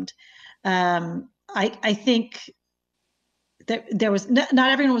informed. I think that there was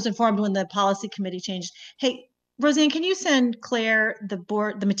not everyone was informed when the policy committee changed. Hey, Roseanne, can you send Claire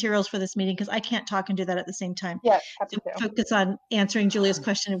the materials for this meeting? Because I can't talk and do that at the same time. Yes, happy So to. focus on answering Julia's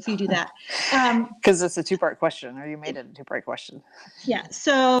question if you do that. Because it's a two-part question, or you made it a two-part question. Yeah,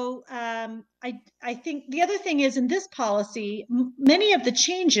 so I think the other thing is in this policy, many of the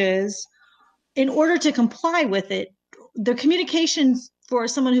changes, in order to comply with it, the communications for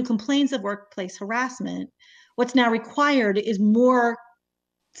someone who complains of workplace harassment, what's now required is more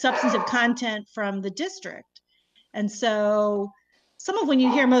substantive content from the district. And so some of when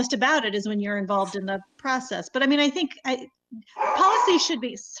you hear most about it is when you're involved in the process. But I mean, I think policy should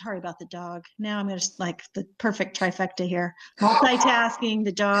be, sorry about the dog. Now I'm just like the perfect trifecta here. Multitasking,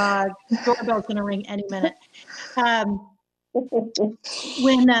 the dog, doorbell's gonna ring any minute.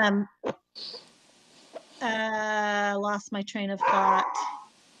 Lost my train of thought.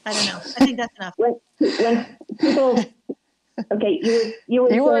 I don't know. I think that's enough. When people, okay, you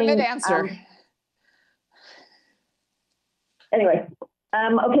were in saying, mid-answer. Anyway,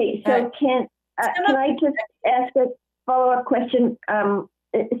 okay, so can I just ask a follow-up question? So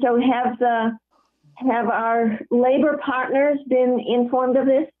have our labor partners been informed of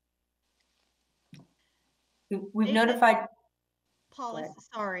this? We've notified. Paula,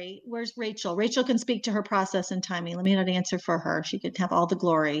 sorry, where's Rachel? Rachel can speak to her process and timing. Let me not answer for her. She could have all the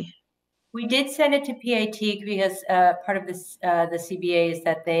glory. We did send it to PAT because part of this, the CBA is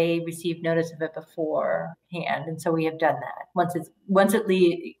that they received notice of it beforehand, and so we have done that once it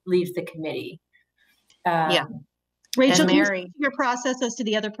leaves the committee. Yeah, Rachel, and Mary, can you speak to your process as to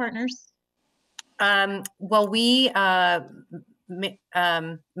the other partners? Well,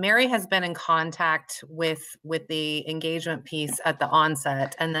 Mary has been in contact with the engagement piece at the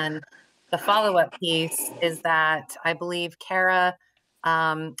onset, and then the follow-up piece is that I believe Kara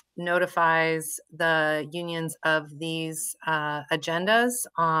notifies the unions of these agendas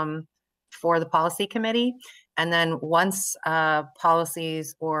for the policy committee. And then once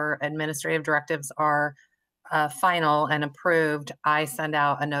policies or administrative directives are final and approved, I send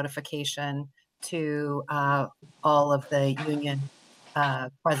out a notification to all of the union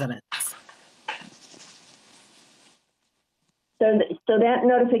presidents. So that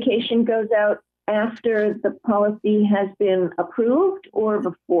notification goes out after the policy has been approved or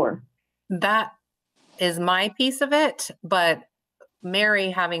before? That is my piece of it, but Mary,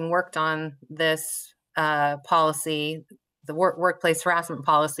 having worked on this policy, the workplace harassment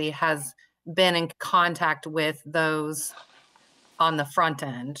policy, has been in contact with those on the front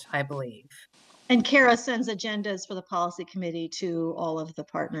end, I believe. And Kara sends agendas for the policy committee to all of the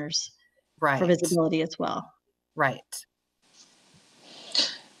partners, right, for visibility as well. Right.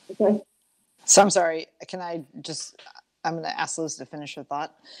 Okay. So I'm sorry, I'm going to ask Liz to finish her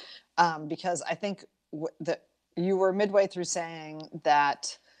thought, because I think that you were midway through saying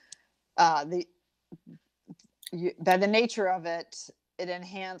that by the nature of it, it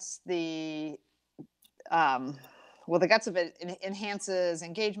enhanced the guts of it enhances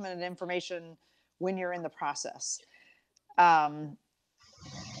engagement and information when you're in the process.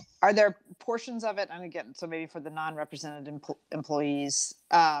 Are there portions of it, and again, so maybe for the non-represented employees,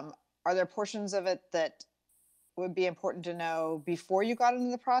 are there portions of it that would be important to know before you got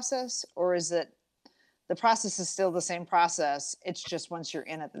into the process, or is it the process is still the same process, it's just once you're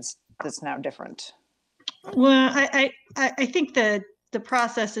in it that's now different? Well, I think that the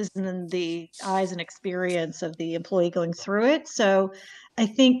process is in the eyes and experience of the employee going through it. So I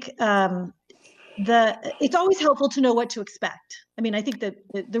think it's always helpful to know what to expect. I mean, I think that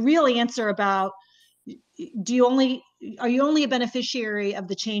the real answer about are you only a beneficiary of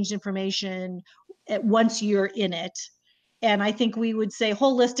the changed information once you're in it? And I think we would say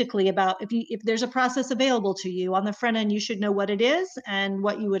holistically about if there's a process available to you on the front end, you should know what it is and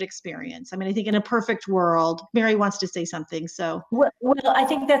what you would experience. I mean, I think in a perfect world, Mary wants to say something, so. Well, I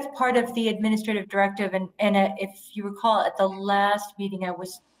think that's part of the administrative directive. And if you recall at the last meeting, I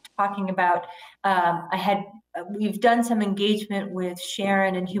was talking about, we've done some engagement with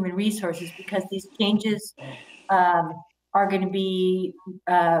Sharon and Human Resources because these changes are going to be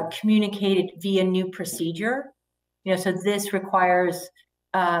communicated via new procedure. You know, so this requires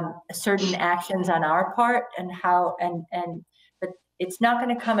certain actions on our part, and how, but it's not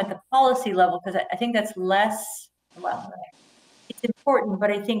going to come at the policy level, because I think that's less, well, it's important,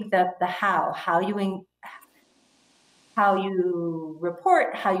 but I think that the how you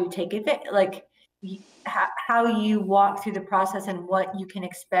report, how you take it, like how you walk through the process and what you can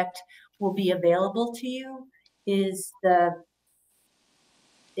expect will be available to you is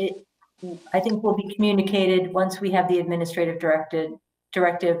I think will be communicated once we have the administrative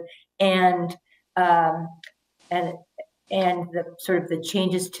directive and the sort of the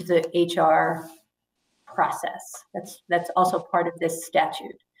changes to the HR process. That's also part of this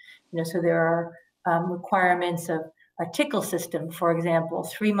statute. You know, so there are requirements of a tickle system, for example,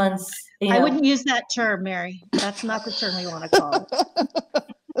 3 months. I wouldn't use that term, Mary. That's not the term we want to call it.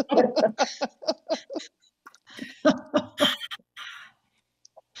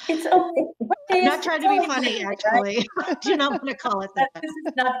 It's okay. I'm not trying to be funny, actually. I do not want to call it that.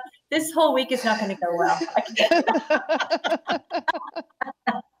 This whole week is not going to go well.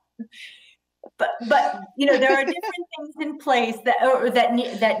 But you know, there are different things in place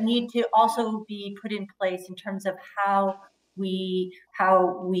that need to also be put in place in terms of how we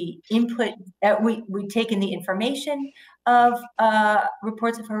input. We take in the information of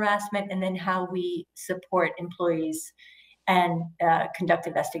reports of harassment, and then how we support employees and conduct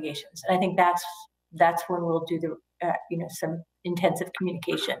investigations. And I think that's when we'll do the you know, some intensive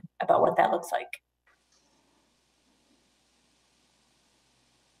communication about what that looks like.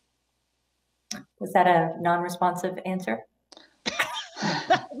 Was that a non-responsive answer?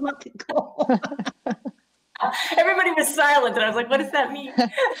 Everybody was silent, and I was like, what does that mean?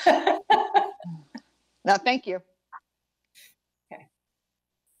 No, thank you.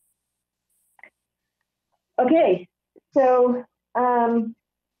 Okay, so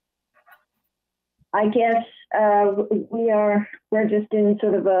I guess we're just in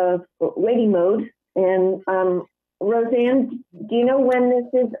sort of a waiting mode. And Roseanne, do you know when this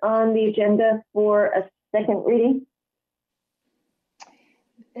is on the agenda for a second reading?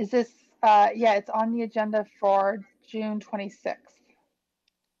 Is this, yeah, it's on the agenda for June 26th.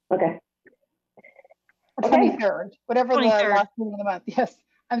 Okay. Or 23rd, whatever 23rd. the last meeting of the month. Yes,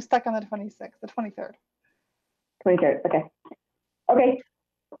 I'm stuck on the 26th, the 23rd. 23rd, okay. Okay,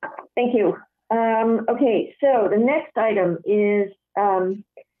 thank you. Okay, so the next item is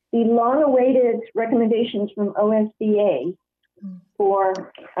the long-awaited recommendations from OSBA for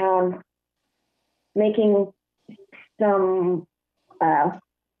making some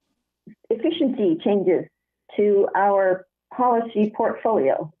efficiency changes to our policy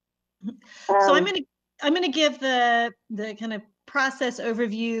portfolio. So I'm going to give the kind of process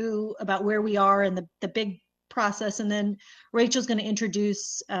overview about where we are in the big process, and then Rachel's going to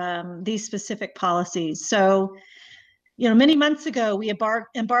introduce these specific policies. So, you know, many months ago, we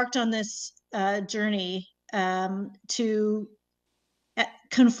embarked on this journey to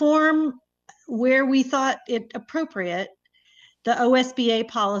conform where we thought it appropriate the OSBA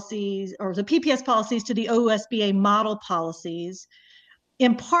policies or the PPS policies to the OSBA model policies,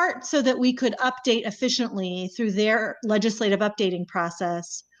 in part so that we could update efficiently through their legislative updating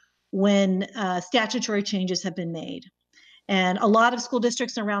process when statutory changes have been made. And a lot of school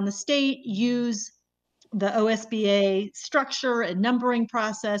districts around the state use the OSBA structure and numbering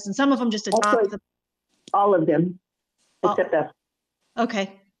process, and some of them just adopt all of them, except us.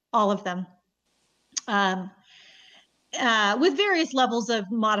 Okay, all of them. With various levels of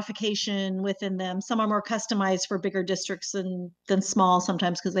modification within them. Some are more customized for bigger districts than small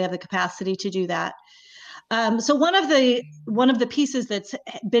sometimes, because they have the capacity to do that. So one of the pieces that's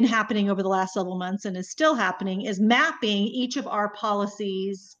been happening over the last several months and is still happening is mapping each of our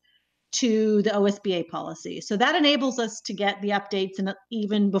policies to the OSBA policy. So that enables us to get the updates, and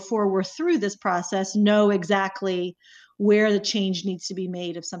even before we're through this process, know exactly where the change needs to be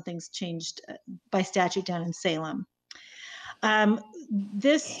made if something's changed by statute down in Salem.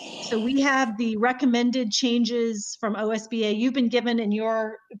 So we have the recommended changes from OSBA. You've been given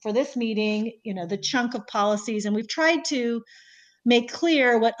for this meeting, you know, the chunk of policies, and we've tried to make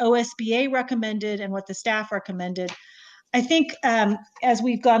clear what OSBA recommended and what the staff recommended. I think as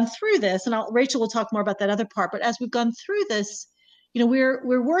we've gone through this, and Rachel will talk more about that other part, but as we've gone through this,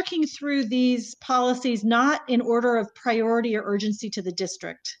 we're working through these policies not in order of priority or urgency to the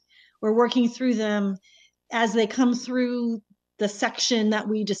district. We're working through them as they come through the section that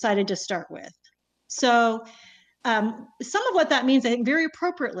we decided to start with. So some of what that means, I think very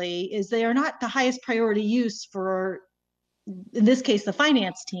appropriately, is they are not the highest priority use for, in this case, the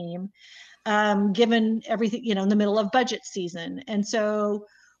finance team, given everything, in the middle of budget season. And so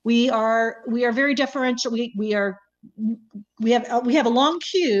we are very differential. We have a long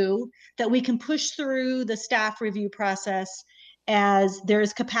queue that we can push through the staff review process as there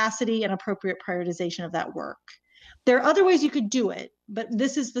is capacity and appropriate prioritization of that work. There are other ways you could do it, but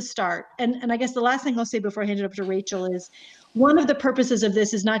this is the start. And I guess the last thing I'll say before I hand it up to Rachel is one of the purposes of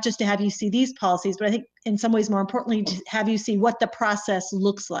this is not just to have you see these policies, but I think in some ways more importantly, to have you see what the process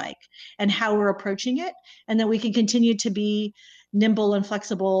looks like and how we're approaching it. And then we can continue to be nimble and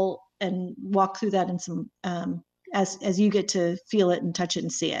flexible and walk through that in some, as you get to feel it and touch it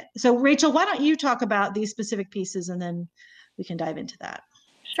and see it. So Rachel, why don't you talk about these specific pieces and then we can dive into that.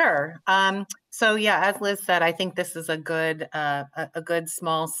 Sure. So yeah, as Liz said, I think this is a good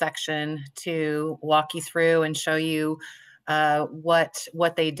small section to walk you through and show you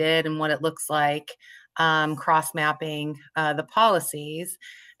what they did and what it looks like, cross-mapping the policies.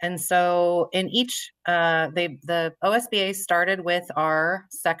 And so in each, the OSBA started with our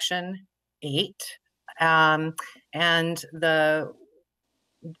section 8, and the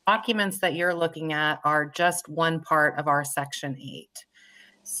documents that you're looking at are just one part of our section 8.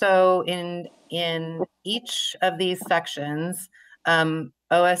 So in each of these sections,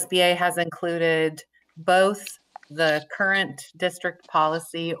 OSBA has included both the current district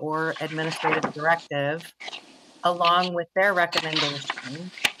policy or administrative directive along with their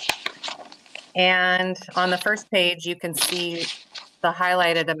recommendation. And on the first page, you can see the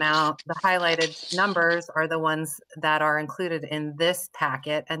highlighted numbers are the ones that are included in this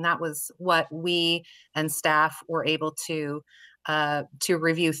packet. And that was what we and staff were able to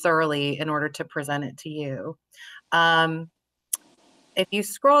review thoroughly in order to present it to you. If you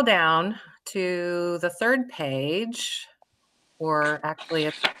scroll down to the third page, or actually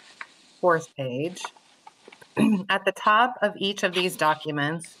it's fourth page, at the top of each of these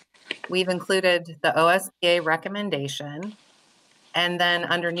documents, we've included the OSBA recommendation. And then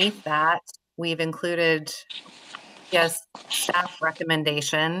underneath that, we've included staff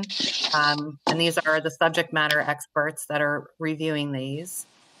recommendation. And these are the subject matter experts that are reviewing these.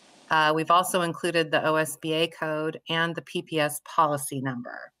 We've also included the OSBA code and the PPS policy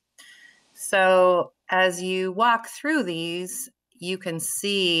number. So as you walk through these, you can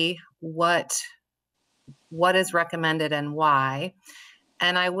see what is recommended and why.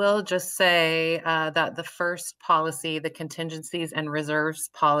 And I will just say that the first policy, the contingencies and reserves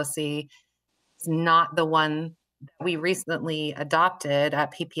policy, is not the one that we recently adopted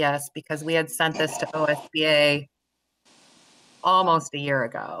at PPS because we had sent this to OSBA almost a year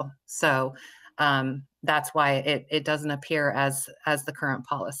ago. So that's why it doesn't appear as the current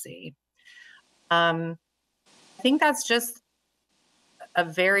policy. I think that's just a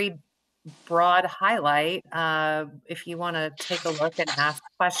very broad highlight. If you want to take a look and ask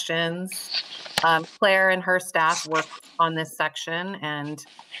questions, Claire and her staff work on this section, and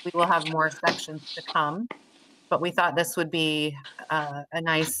we will have more sections to come. But we thought this would be a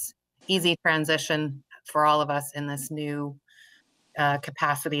nice, easy transition for all of us in this new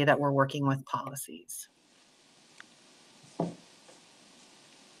capacity that we're working with policies.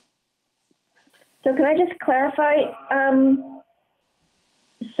 So can I just clarify?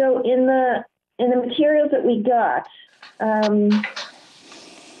 So in the materials that we got,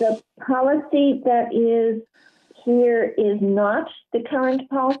 the policy that is here is not the current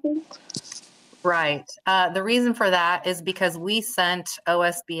policy? Right. The reason for that is because we sent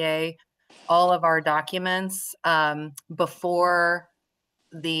OSBA all of our documents before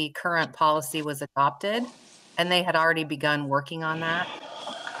the current policy was adopted, and they had already begun working on that.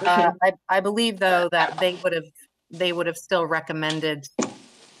 Okay. I believe, though, that they would have still recommended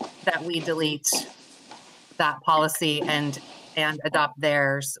that we delete that policy and adopt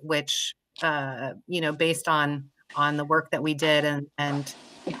theirs, which based on the work that we did and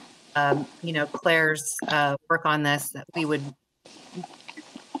Claire's work on this, that we would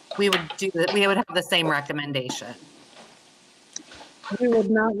have the same recommendation. We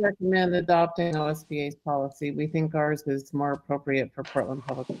would not recommend adopting OSBA's policy. We think ours is more appropriate for Portland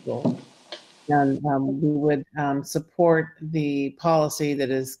Public Schools. And we would support the policy that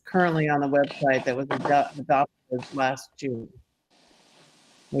is currently on the website that was adopted last June,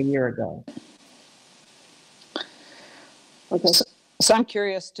 a year ago. Okay. So I'm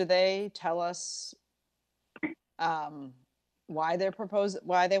curious, do they tell us why they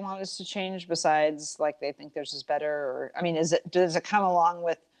want us to change, besides like they think theirs is better? Or, I mean, does it come along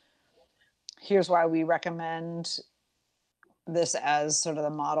with, here's why we recommend this as sort of the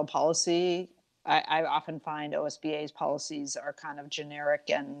model policy? I often find OSBA's policies are kind of generic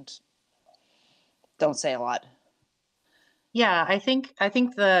and don't say a lot. Yeah, I think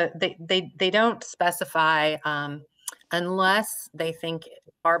they don't specify unless they think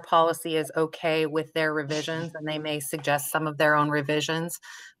our policy is okay with their revisions, and they may suggest some of their own revisions.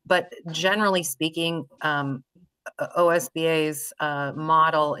 But generally speaking, OSBA's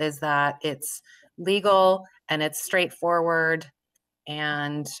model is that it's legal and it's straightforward,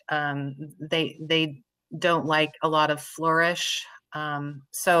 and they don't like a lot of flourish.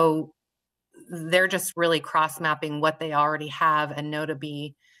 So they're just really cross-mapping what they already have and know to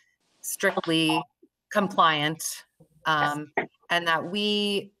be strictly compliant, and that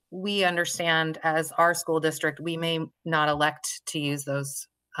we understand as our school district, we may not elect to use those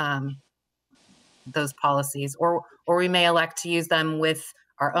policies, or we may elect to use them with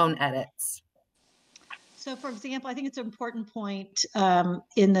our own edits. So for example, I think it's an important point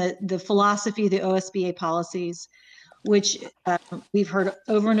in the philosophy of the OSBA policies, which we've heard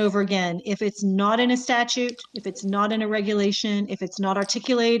over and over again. If it's not in a statute, if it's not in a regulation, if it's not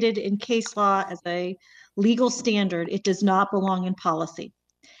articulated in case law as a legal standard, it does not belong in policy.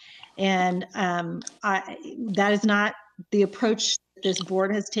 And that is not the approach this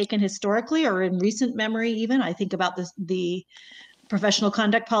board has taken historically or in recent memory even. I think about the professional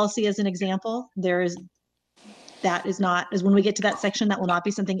conduct policy as an example. That is not, as when we get to that section, that will not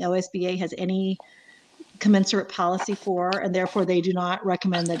be something OSBA has any commensurate policy for, and therefore they do not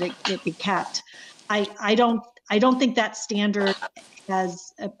recommend that it be kept. I don't think that standard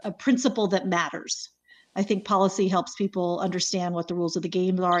has a principle that matters. I think policy helps people understand what the rules of the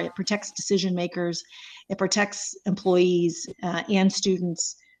game are. It protects decision makers, it protects employees and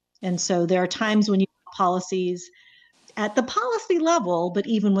students. And so there are times when you have policies at the policy level, but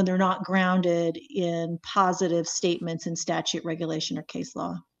even when they're not grounded in positive statements in statute, regulation, or case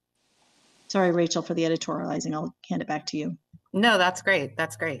law. Sorry, Rachel, for the editorializing. I'll hand it back to you. No, that's great.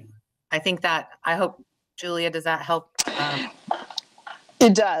 That's great. I hope, Julia, does that help?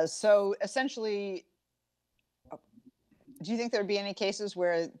 It does. So essentially, do you think there'd be any cases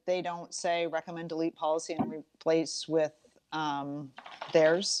where they don't say recommend delete policy and replace with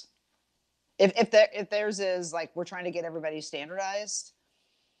theirs? If theirs is like, we're trying to get everybody standardized?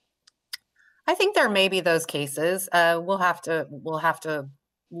 I think there may be those cases. We'll have to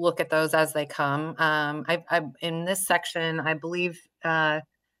look at those as they come. I in this section, I believe there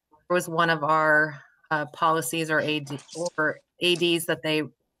was one of our policies or ADs that they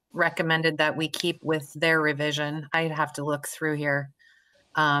recommended that we keep with their revision. I'd have to look through here.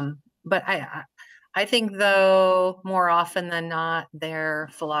 But I think, though, more often than not, their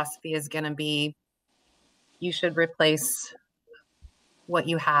philosophy is going to be, you should replace what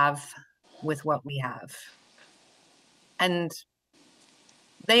you have with what we have. And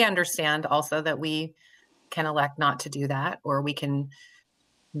they understand also that we can elect not to do that, or we can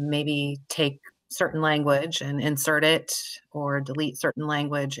maybe take certain language and insert it or delete certain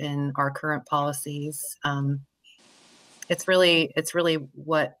language in our current policies. It's really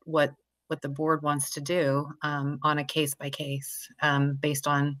what the board wants to do on a case by case, based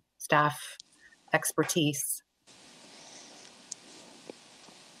on staff expertise.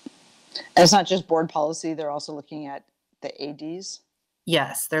 And it's not just board policy, they're also looking at the ADs?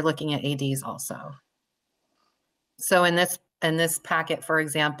 Yes, they're looking at ADs also. So in this packet, for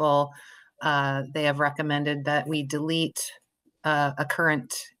example, they have recommended that we delete a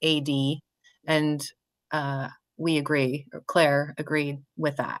current AD, and we agree, or Claire agreed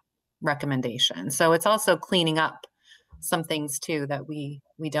with that recommendation. So it's also cleaning up some things too that we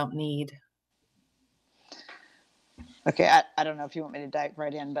don't need. Okay, I don't know if you want me to dive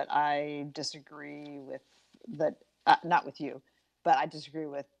right in, but I disagree with that, not with you, but I disagree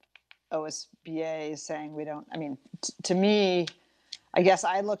with OSBA saying we don't, I mean, to me, I guess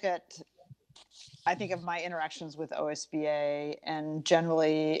I think of my interactions with OSBA, and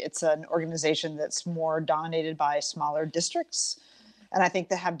generally it's an organization that's more dominated by smaller districts. And I think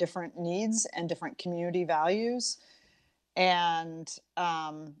they have different needs and different community values. And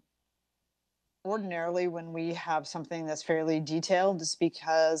ordinarily when we have something that's fairly detailed, it's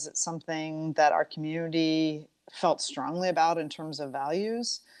because it's something that our community felt strongly about in terms of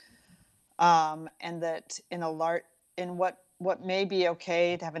values. And that in what may be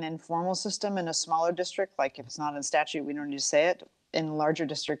okay to have an informal system in a smaller district, like if it's not in statute, we don't need to say it. In larger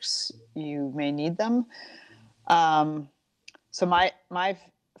districts, you may need them. So my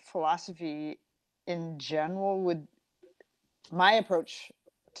philosophy in general would, my approach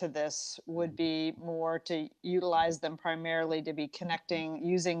to this would be more to utilize them primarily to be connecting,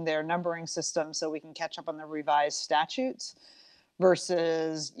 using their numbering system so we can catch up on the revised statutes,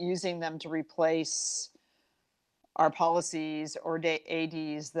 versus using them to replace our policies or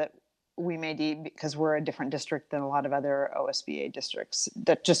ADs that we may need because we're a different district than a lot of other OSBA districts.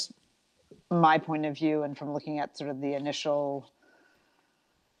 That just my point of view, and from looking at sort of the initial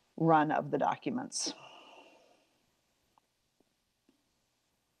run of the documents.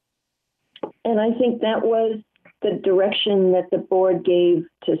 And I think that was the direction that the board gave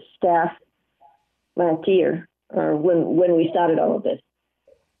to staff last year, or when we started all of this.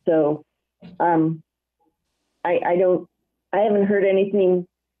 So I haven't heard anything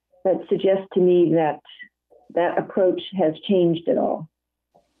that suggests to me that that approach has changed at all,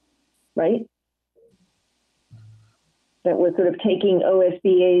 right? That we're sort of taking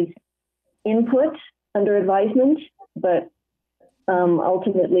OSBA's input under advisement, but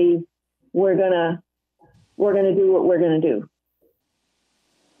ultimately we're gonna do what we're gonna do.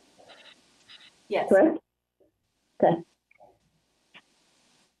 Yes. Correct? Okay.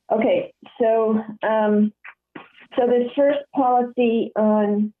 Okay, so this first policy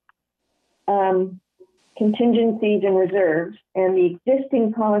on contingencies and reserves, and the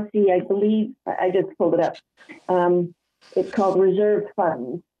existing policy, I believe, I just pulled it up. It's called reserve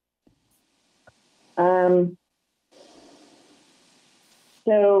funds.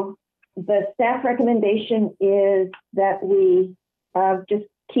 So the staff recommendation is that we just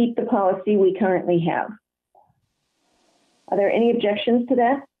keep the policy we currently have. Are there any objections to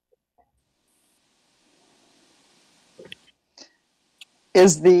that?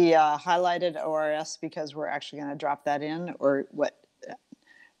 Is the highlighted ORS because we're actually going to drop that in, or what?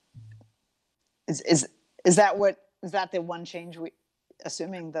 Is that the one change we,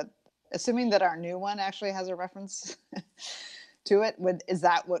 assuming that our new one actually has a reference to it? Is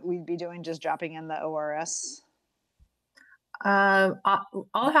that what we'd be doing, just dropping in the ORS? I'll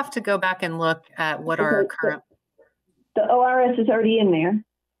have to go back and look at what our current. The ORS is already in there.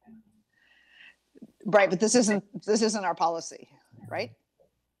 Right, but this isn't our policy, right?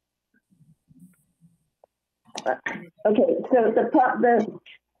 Okay, so the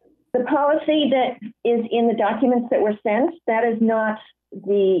policy that is in the documents that were sent, that is not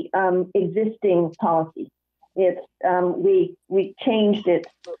the existing policy. It's we changed it.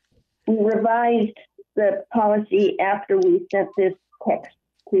 We revised the policy after we sent this text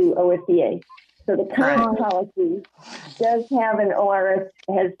to OSBA. So the current policy does have an ORS,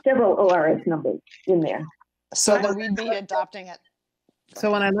 has several ORS numbers in there. So that we'd be adopting it. So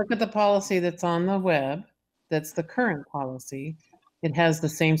when I look at the policy that's on the web, that's the current policy, it has the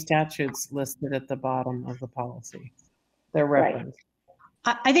same statutes listed at the bottom of the policy. They're referenced.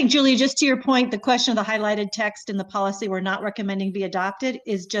 I think, Julie, just to your point, the question of the highlighted text in the policy we're not recommending be adopted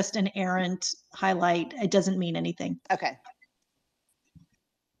is just an errant highlight. It doesn't mean anything. Okay.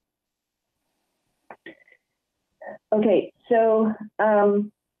 Okay, so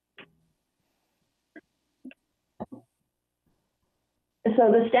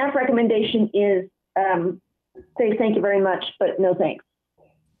the staff recommendation is say thank you very much, but no thanks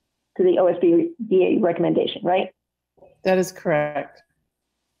to the OSBA recommendation, right? That is correct.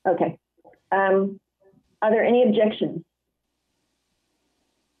 Okay. Are there any objections?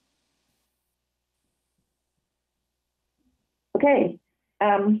 Okay.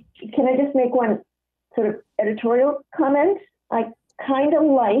 Can I just make one sort of editorial comment? I kind of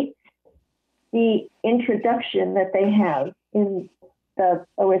like the introduction that they have in the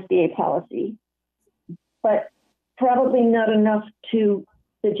OSBA policy, but probably not enough to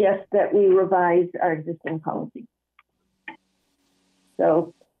suggest that we revise our existing policy.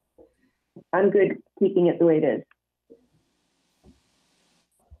 So I'm good keeping it the way it is.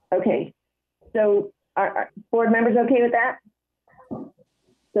 Okay, so are board members okay with that?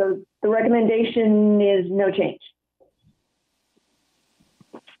 So the recommendation is no change.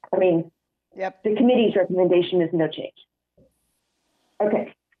 I mean, yep. The committee's recommendation is no change.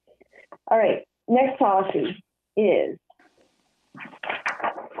 Okay. All right. Next policy is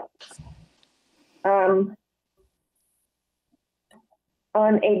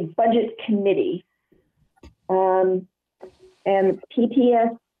on a budget committee, and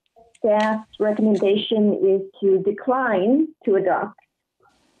PPS staff's recommendation is to decline to adopt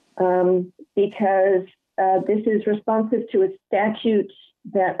because this is responsive to a statute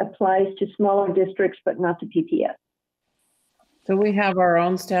that applies to smaller districts, but not to PPS. So we have our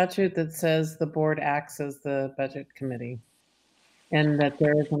own statute that says the board acts as the budget committee and that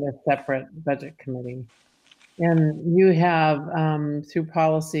there isn't a separate budget committee. And you have, through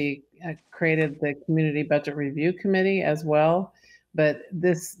policy, created the Community Budget Review Committee as well. But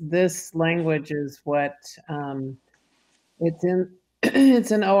this language is what it's in. It's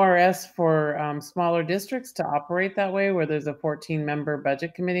an ORS for smaller districts to operate that way, where there's a 14-member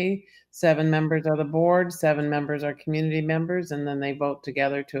budget committee. 7 members are the board, 7 members are community members, and then they vote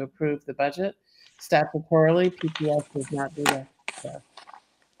together to approve the budget. Statutorily, PPS does not do that. So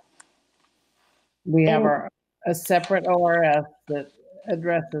we have a separate ORS that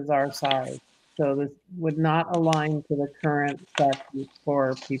addresses our size. So this would not align to the current statute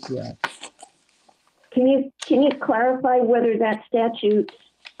for PPS. Can you clarify whether that statute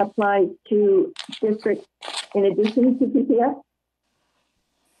applies to districts in addition to PPS?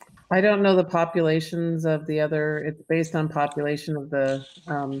 I don't know the populations of the other. It's based on population of the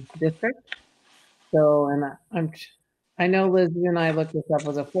district. So, and I know Liz, you and I looked this up.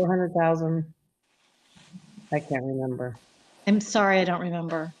 Was it 400,000? I can't remember. I'm sorry, I don't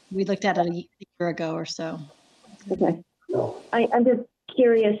remember. We looked at it a year ago or so. Okay. I'm just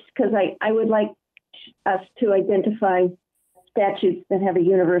curious because I would like us to identify statutes that have a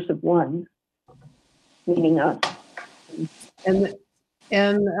universe of one, meaning us. And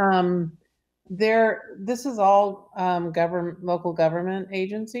this is all local government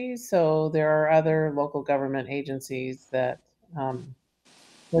agencies. So there are other local government agencies that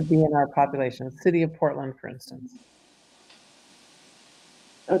would be in our population. City of Portland, for instance.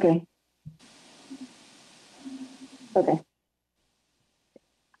 Okay. Okay.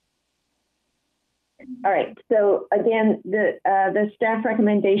 All right. So again, the staff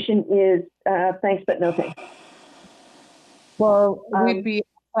recommendation is thanks but no thanks. Well, we'd be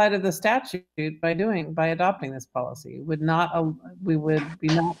outside of the statute by adopting this policy. We would be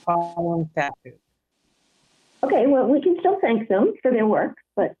not following statute. Okay. Well, we can still thank them for their work,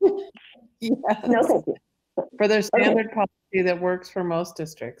 but yes. No thank you. For their standard policy that works for most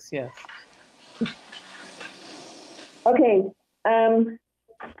districts. Yes. Okay.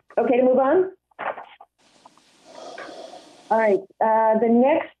 Okay to move on. All right.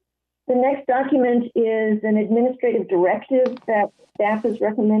 The next document is an administrative directive that staff is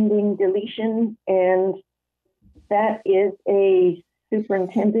recommending deletion, and that is a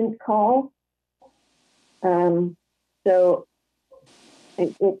superintendent call. So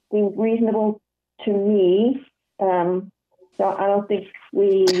it seems reasonable to me. So I don't think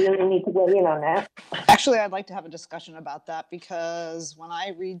we really need to weigh in on that. Actually, I'd like to have a discussion about that because when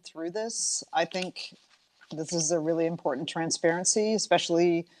I read through this, I think this is a really important transparency,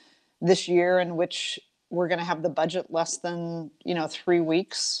 especially this year in which we're going to have the budget less than 3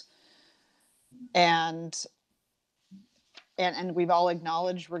 weeks, and we've all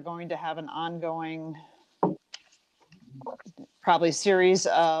acknowledged we're going to have an ongoing probably series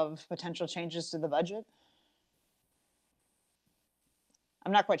of potential changes to the budget.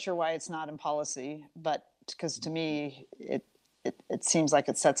 I'm not quite sure why it's not in policy, but because to me, it seems like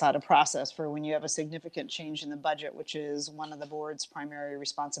it sets out a process for when you have a significant change in the budget, which is one of the board's primary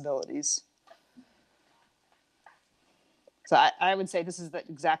responsibilities. So I would say this is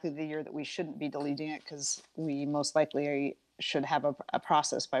exactly the year that we shouldn't be deleting it, because we most likely should have a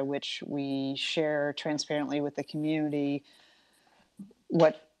process by which we share transparently with the community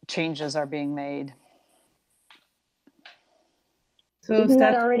what changes are being made. So isn't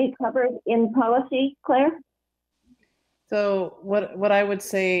that already covered in policy, Claire? So what I would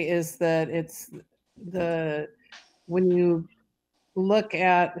say is that when you look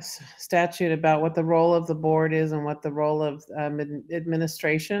at statute about what the role of the board is and what the role of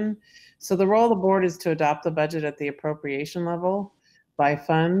administration. So the role of the board is to adopt the budget at the appropriation level by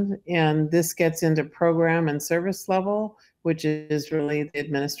fund. And this gets into program and service level, which is really the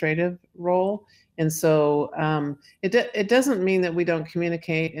administrative role. And so it doesn't mean that we don't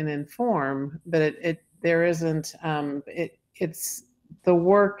communicate and inform, but it's the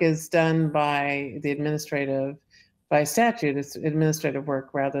work is done by the by statute. It's administrative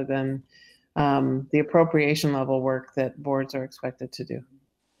work rather than the appropriation level work that boards are expected to do.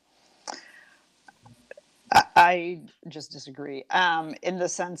 I just disagree in the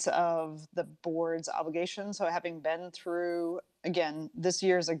sense of the board's obligation. So having been through, again, this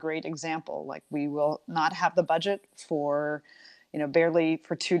year is a great example. Like, we will not have the budget for, barely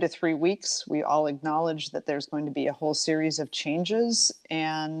for 2 to 3 weeks. We all acknowledge that there's going to be a whole series of changes.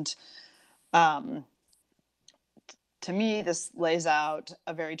 And to me, this lays out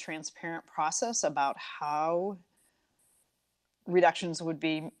a very transparent process about how reductions would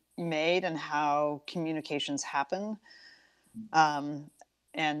be made and how communications happen.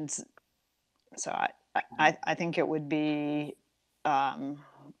 And so I think it would be a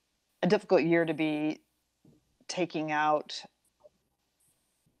difficult year to be taking out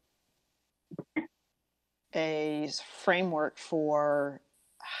a framework for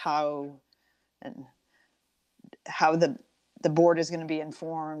how the board is going to be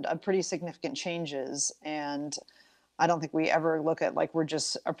informed of pretty significant changes. And I don't think we ever look at like we're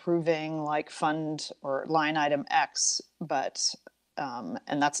just approving like fund or line item X, but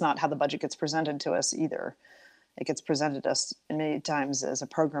and that's not how the budget gets presented to us either. It gets presented to us many times as a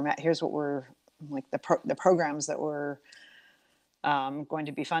program. Here's what we're like the programs that we're going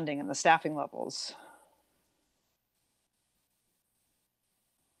to be funding and the staffing levels.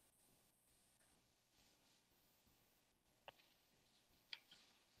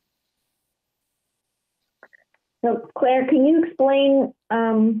 So Claire, can you explain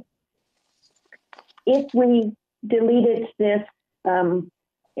if we deleted this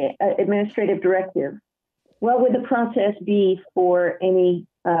administrative directive, what would the process be for any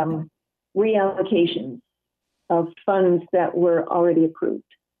reallocations of funds that were already approved?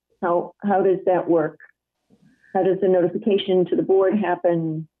 How does that work? How does the notification to the board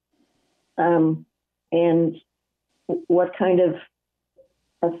happen? And what kind of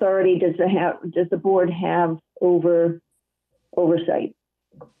authority does the board have over oversight?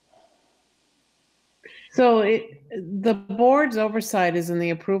 So the board's oversight is in the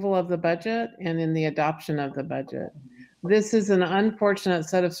approval of the budget and in the adoption of the budget. This is an unfortunate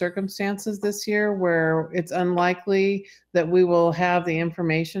set of circumstances this year where it's unlikely that we will have the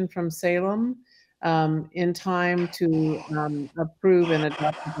information from Salem in time to approve and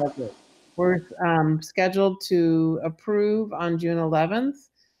adopt the budget. We're scheduled to approve on June 11th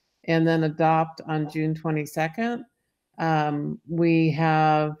and then adopt on June 22nd. We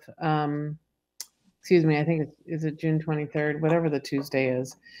have, excuse me, I think is it June 23rd, whatever the Tuesday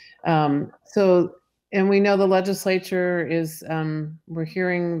is. And we know the legislature is, we're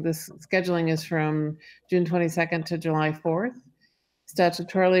hearing this scheduling is from June 22nd to July 4th.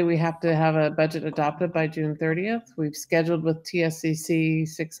 Statutorily, we have to have a budget adopted by June 30th. We've scheduled with TSCC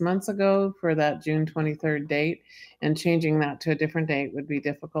 6 months ago for that June 23rd date, and changing that to a different date would be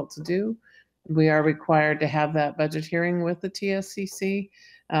difficult to do. We are required to have that budget hearing with the TSCC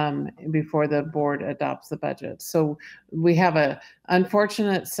before the board adopts the budget. So we have a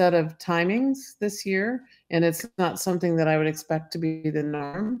unfortunate set of timings this year, and it's not something that I would expect to be the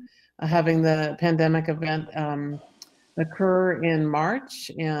norm. Having the pandemic event occur in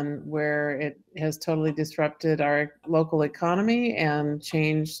March, and where it has totally disrupted our local economy and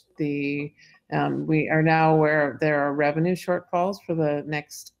changed the, we are now aware there are revenue shortfalls for the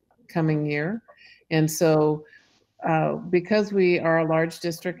next coming year. And so because we are a large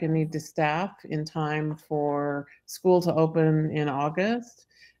district and need to staff in time for school to open in August,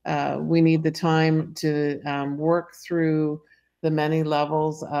 we need the time to work through the many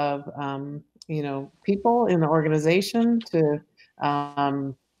levels of people in the organization to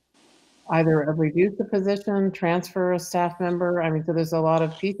either reduce the position, transfer a staff member. I mean, so there's a lot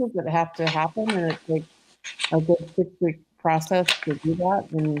of pieces that have to happen, and it takes a good 6-week process to do that.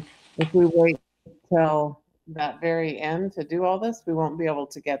 And if we wait till that very end to do all this, we won't be able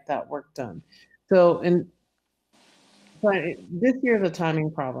to get that work done. So, but this year's a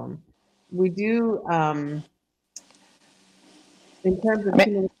timing problem. We do, in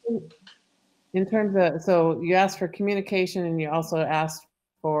terms of, so you asked for communication, and you also asked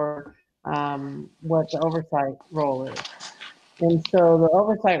for what the oversight role is. And so the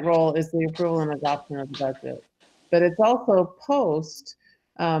oversight role is the approval and adoption of the budget. But it's also post,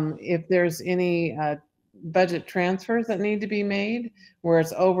 if there's any budget transfers that need to be made, where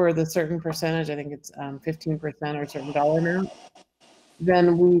it's over the certain percentage, I think it's 15% or a certain dollar amount,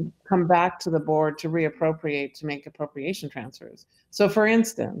 then we come back to the board to reappropriate, to make appropriation transfers. So for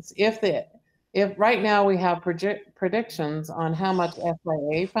instance, if right now we have predictions on how much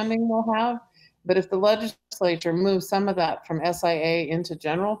SIA funding we'll have, but if the legislature moves some of that from SIA into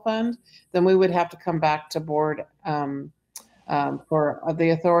general fund, then we would have to come back to board for the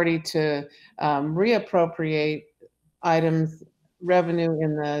authority to reappropriate items, revenue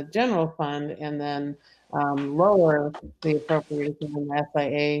in the general fund, and then lower the appropriation in the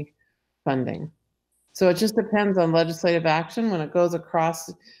SIA funding. So it just depends on legislative action. When it goes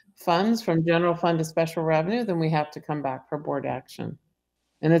across funds from general fund to special revenue, then we have to come back for board action.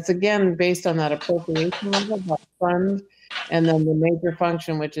 And it's again based on that appropriation level, that fund, and then the major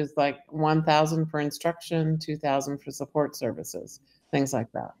function, which is like 1,000 for instruction, 2,000 for support services, things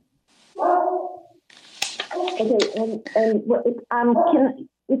like that. Okay, and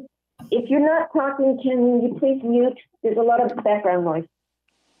if you're not talking, can you please mute? There's a lot of background noise.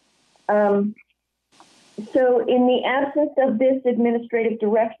 So in the absence of this administrative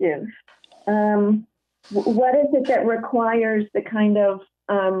directive, What is it that requires the kind of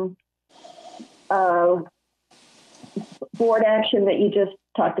board action that you just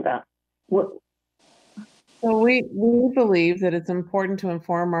talked about? So we believe that it's important to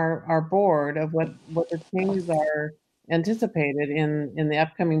inform our board of what the changes are anticipated in the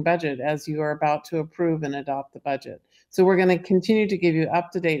upcoming budget as you are about to approve and adopt the budget. So we're going to continue to give you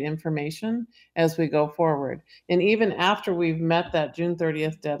up-to-date information as we go forward. And even after we've met that June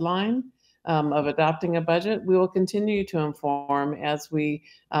 30th deadline of adopting a budget, we will continue to inform as we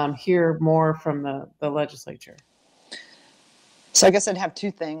hear more from the legislature. So I guess I'd have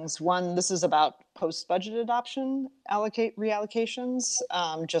two things. One, this is about post-budget adoption reallocations,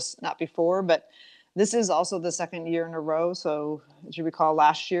 just not before, but this is also the second year in a row. So as you recall,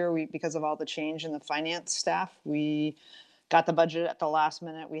 last year, because of all the change in the finance staff, we got the budget at the last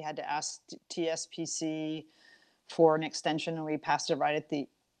minute. We had to ask TSPC for an extension, and we passed it right at the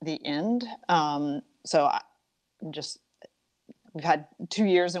end. We've had 2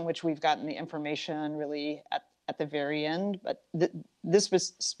 years in which we've gotten the information really at the very end, but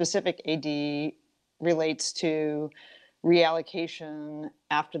this specific AD relates to reallocation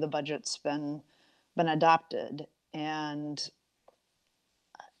after the budget's been adopted. And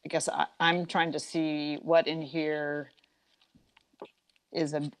I guess I'm trying to see what in here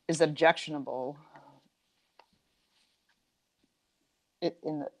is objectionable.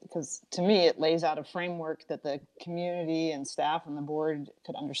 Because to me, it lays out a framework that the community and staff and the board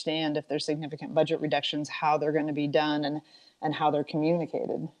could understand if there's significant budget reductions, how they're going to be done and how they're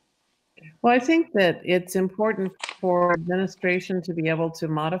communicated. Well, I think that it's important for administration to be able to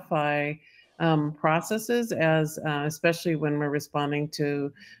modify processes as especially when we're responding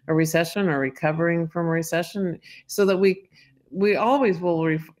to a recession or recovering from a recession, so that we always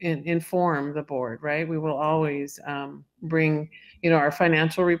will inform the board, right? We will always bring, our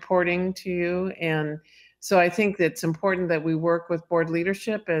financial reporting to you. And so I think it's important that we work with board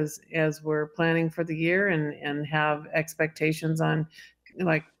leadership as we're planning for the year and have expectations on,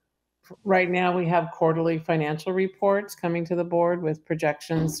 like, right now we have quarterly financial reports coming to the board with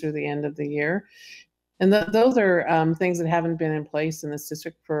projections through the end of the year. And those are things that haven't been in place in this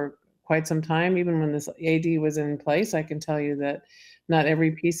district for quite some time. Even when this AD was in place, I can tell you that not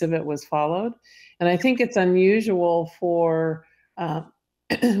every piece of it was followed. And I think it's unusual for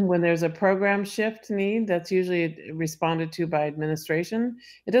when there's a program shift need, that's usually responded to by administration.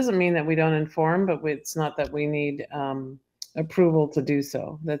 It doesn't mean that we don't inform, but it's not that we need approval to do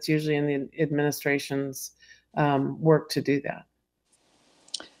so. That's usually in the administration's work to do that.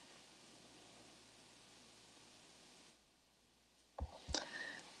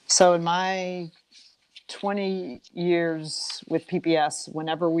 So in my 20 years with PPS,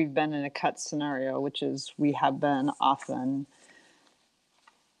 whenever we've been in a cut scenario, which is we have been often,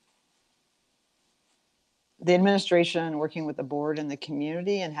 the administration working with the board and the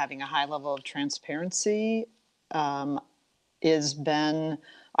community and having a high level of transparency has been,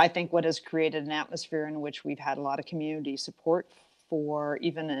 I think, what has created an atmosphere in which we've had a lot of community support for,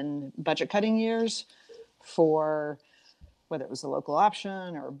 even in budget cutting years, for whether it was a local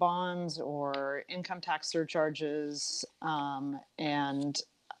option or bonds or income tax surcharges. And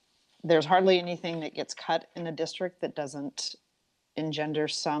there's hardly anything that gets cut in a district that doesn't engender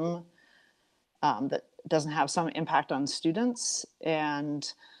some, that doesn't have some impact on students.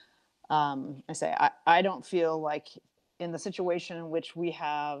 And I don't feel like in the situation in which we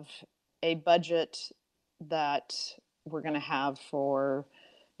have a budget that we're going to have for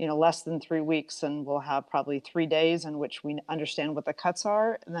less than 3 weeks, and we'll have probably 3 days in which we understand what the cuts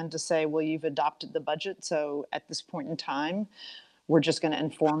are, and then to say, well, you've adopted the budget, so at this point in time, we're just going to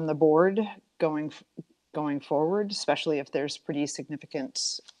inform the board going forward, especially if there's pretty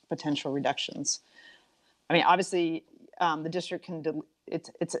significant potential reductions. I mean, obviously, the district can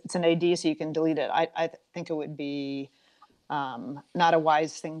it's an AD, so you can delete it. I think it would be not a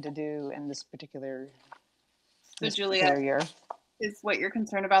wise thing to do in this particular year. Is what you're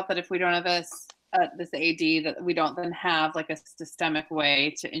concerned about, that if we don't have this AD, that we don't then have like a systemic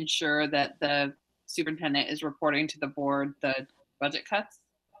way to ensure that the superintendent is reporting to the board the budget cuts?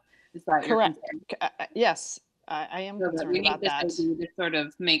 Is that correct? Yes, I am concerned about that. To sort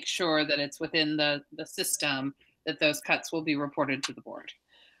of make sure that it's within the system that those cuts will be reported to the board.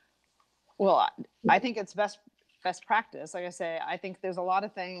 Well, I think it's best practice. Like I say, I think there's a lot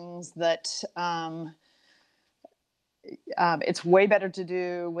of things that it's way better to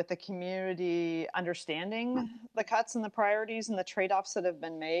do with the community understanding the cuts and the priorities and the trade-offs that have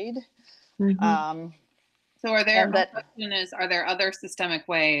been made. Mm-hmm. So are there other systemic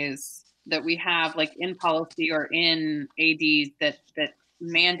ways that we have, like in policy or in ADs, that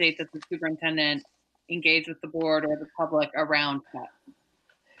mandate that the superintendent engage with the board or the public around that?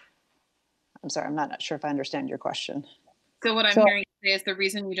 I'm sorry, I'm not sure if I understand your question. So what I'm hearing you say is the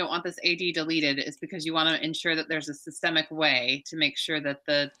reason you don't want this AD deleted is because you want to ensure that there's a systemic way to make sure that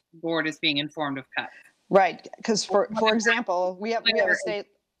the board is being informed of cuts. Right, because for example, we have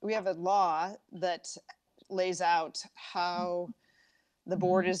a law that lays out how the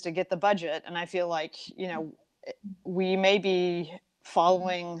board is to get the budget, and I feel like, you know, we may be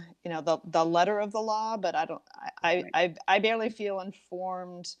following, you know, the letter of the law, but I barely feel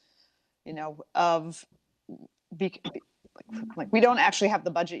informed, you know, of like we don't actually have the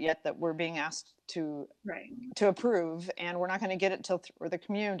budget yet that we're being asked to approve, and we're not going to get it till or the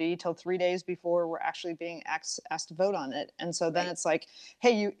community till 3 days before we're actually being asked to vote on it. And so then it's like,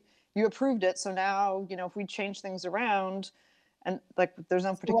 hey, you approved it, so now, you know, if we change things around, and like there's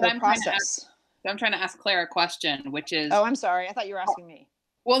no particular process. I'm trying to ask Claire a question, which is, oh, I'm sorry, I thought you were asking me.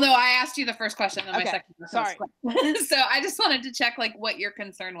 Well, no, I asked you the first question, and then my second question. Sorry. So I just wanted to check like what your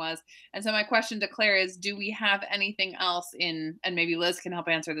concern was. And so my question to Claire is, do we have anything else in, and maybe Liz can help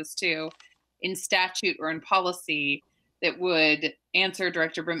answer this too, in statute or in policy that would answer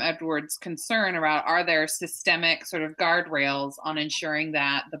Director Brim-Edwards' concern about, are there systemic sort of guardrails on ensuring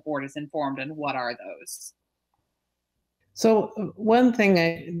that the board is informed, and what are those? So one thing,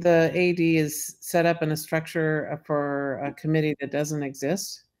 the AD is set up in a structure for a committee that doesn't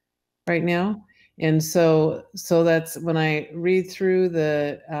exist right now. And so that's when I read through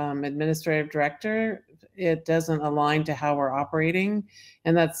the administrative director, it doesn't align to how we're operating.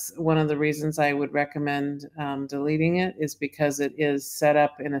 And that's one of the reasons I would recommend deleting it, is because it is set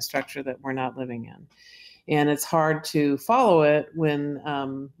up in a structure that we're not living in. And it's hard to follow it when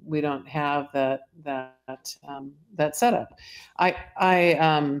we don't have that setup.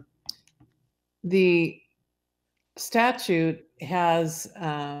 The statute has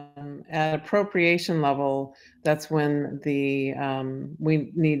at appropriation level, that's when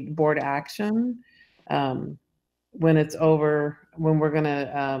we need board action. When it's over, when we're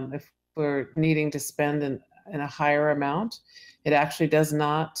gonna, if we're needing to spend in a higher amount, it actually does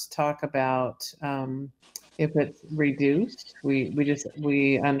not talk about if it's reduced. We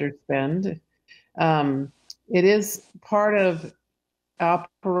underspend. It is part of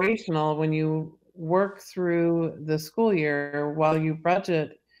operational when you work through the school year while you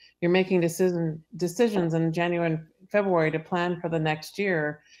budget. You're making decisions in January and February to plan for the next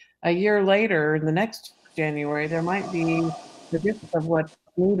year. A year later, in the next January, there might be the difference of what's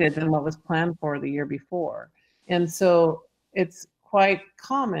needed and what was planned for the year before. And so it's quite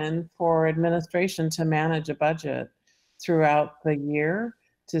common for administration to manage a budget throughout the year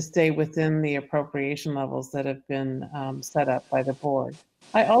to stay within the appropriation levels that have been set up by the board.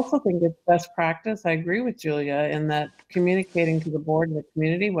 I also think it's best practice. I agree with Julia in that communicating to the board and the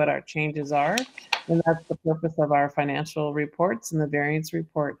community what our changes are, and that's the purpose of our financial reports and the variance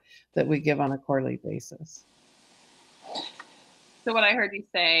report that we give on a quarterly basis. So what I heard you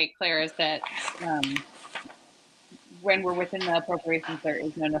say, Claire, is that when we're within the appropriations, there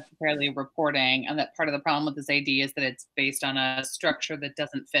is no necessarily reporting, and that part of the problem with this AD is that it's based on a structure that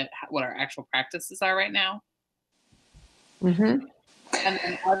doesn't fit what our actual practices are right now. Mm-hmm. And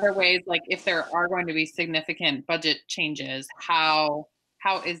then other ways, like if there are going to be significant budget changes, how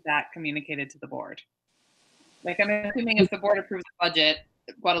is that communicated to the board? Like, I'm assuming if the board approves the budget,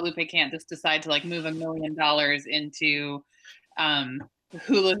 Guadalupe can't just decide to like move $1 million into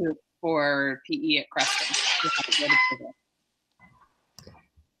hula hoop for PE at Creston.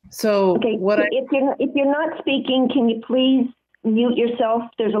 So okay, if you're not speaking, can you please mute yourself?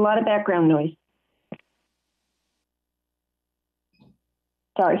 There's a lot of background noise.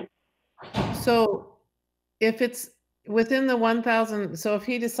 Sorry. So if it's within the 1,000, so if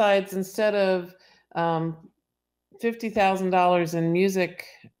he decides instead of $50,000 in music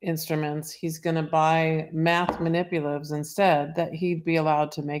instruments, he's going to buy math manipulatives instead, that he'd be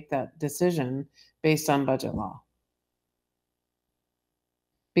allowed to make that decision based on budget law.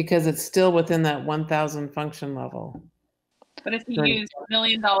 Because it's still within that 1,000 function level. But if you used $1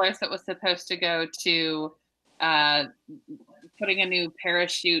 million that was supposed to go to putting a new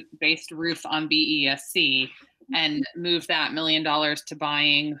parachute-based roof on BESC and move that $1 million to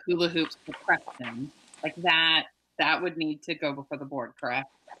buying hula hoops for Preston, like that would need to go before the board, correct?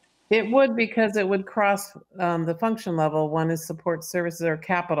 It would, because it would cross the function level. One is support services or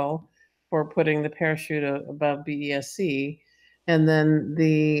capital for putting the parachute above BESC. And then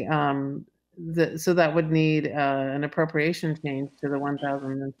so that would need an appropriation change to the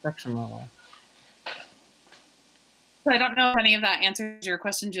 1,000 inspection level. So I don't know if any of that answers your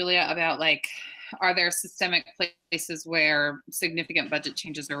question, Julia, about like are there systemic places where significant budget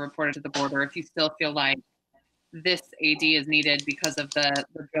changes are reported to the board, or if you still feel like this AD is needed because of the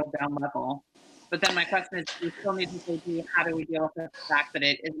drill down level. But then my question is, we still need this AD, how do we deal with the fact that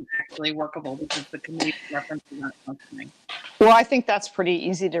it isn't actually workable because the committee references aren't functioning? Well, I think that's pretty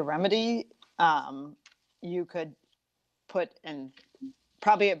easy to remedy. You could put in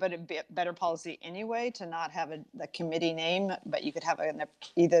probably a better policy anyway to not have the committee name, but you could have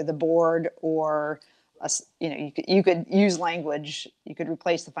either the board or you could use language. You could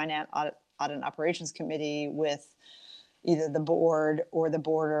replace the finance audit and operations committee with either the board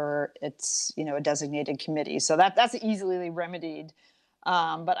or it's a designated committee. So that's easily remedied.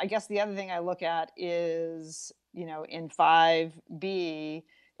 But I guess the other thing I look at is in 5B,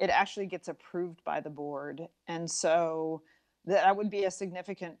 it actually gets approved by the board, and so that would be a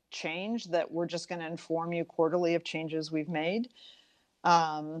significant change that we're just going to inform you quarterly of changes we've made.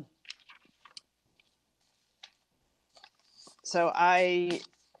 So I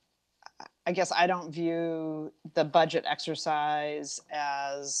guess I don't view the budget exercise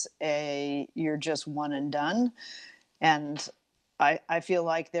as you're just one and done. And I feel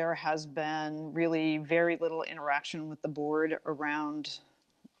like there has been really very little interaction with the board around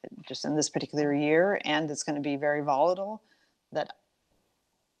just in this particular year, and it's going to be very volatile. That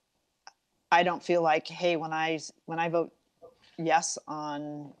I don't feel like, hey, when I vote yes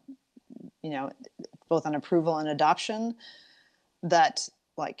on, both on approval and adoption, that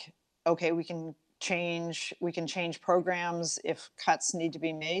like, okay, we can change programs if cuts need to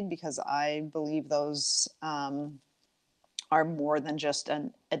be made, because I believe those are more than just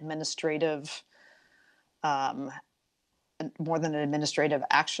an administrative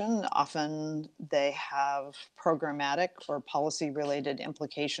action. Often they have programmatic or policy related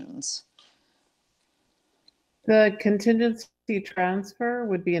implications. The contingency transfer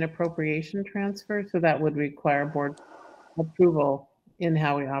would be an appropriation transfer, so that would require board approval in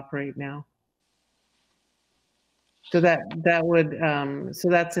how we operate now. So that would so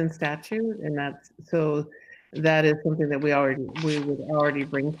that's in statute, and that is something that we would already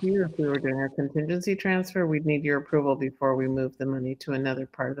bring to you if we were doing a contingency transfer. We'd need your approval before we move the money to another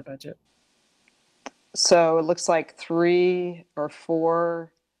part of the budget. So it looks like 3 or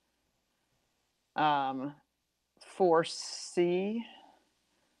 4, 4C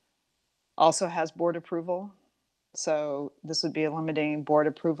also has board approval. So this would be limiting board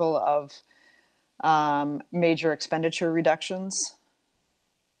approval of major expenditure reductions.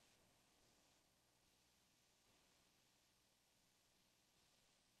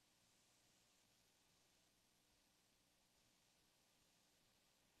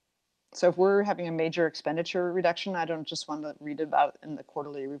 So if we're having a major expenditure reduction, I don't just want to read about in the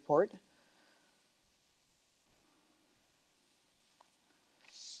quarterly report.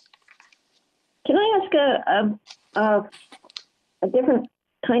 Can I ask a different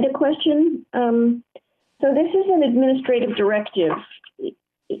kind of question? So this is an administrative directive.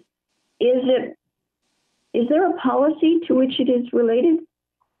 Is there a policy to which it is related?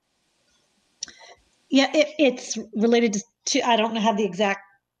 Yeah, it's related to, I don't have the exact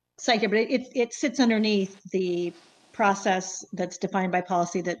site here, but it sits underneath the process that's defined by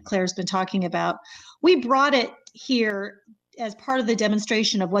policy that Claire's been talking about. We brought it here as part of the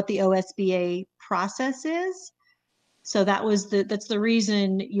demonstration of what the OSBA process is. So that's the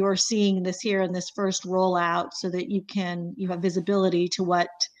reason you're seeing this here in this first rollout, so that you have visibility to what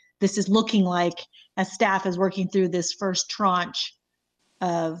this is looking like as staff is working through this first tranche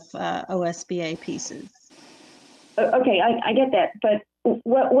of OSBA pieces. Okay, I get that, but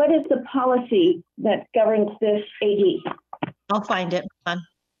what is the policy that governs this AD? I'll find it.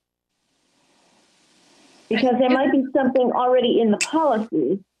 Because there might be something already in the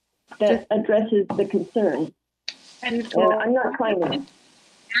policy that addresses the concern. And I'm not finding it.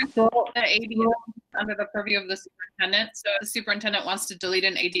 The AD is under the purview of the superintendent. So if the superintendent wants to delete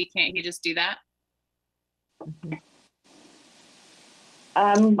an AD, can't he just do that?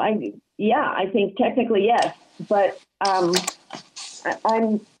 I think technically yes, but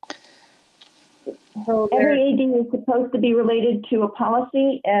every AD is supposed to be related to a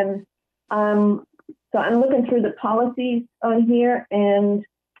policy, and so I'm looking through the policies on here, and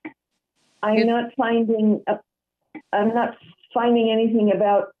I'm not finding anything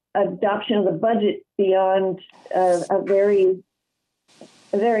about adoption of the budget beyond a very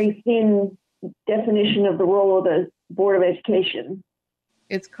thin definition of the role of the Board of Education.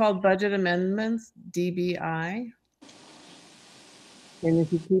 It's called Budget Amendments, DBI. And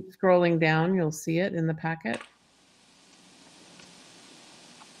if you keep scrolling down, you'll see it in the packet.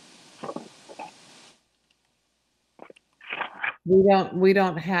 We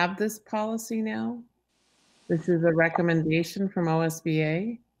don't have this policy now. This is a recommendation from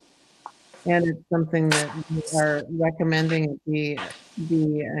OSBA, and it's something that we are recommending it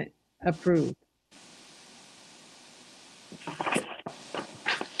be approved.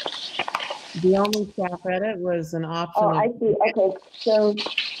 The only staff edit was an option. Oh, I see. Okay, so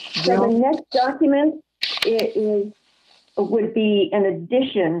the next document would be an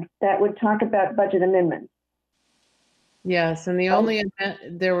addition that would talk about budget amendments. Yes, and the only,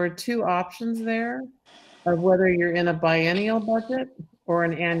 there were two options there of whether you're in a biennial budget or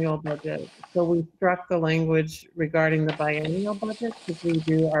an annual budget. So we struck the language regarding the biennial budget because we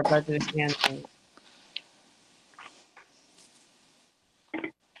do our budget annually.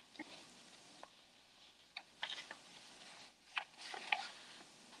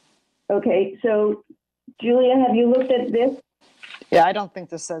 Okay, so Julia, have you looked at this? Yeah, I don't think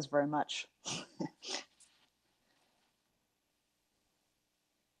this says very much.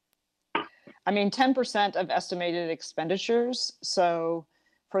 I mean, 10% of estimated expenditures. So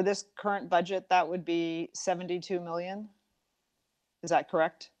for this current budget, that would be 72 million. Is that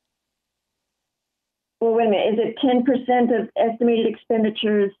correct? Well, wait a minute. Is it 10% of estimated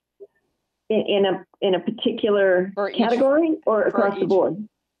expenditures in a particular category or across the board?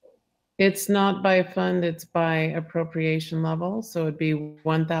 It's not by fund, it's by appropriation level. So it'd be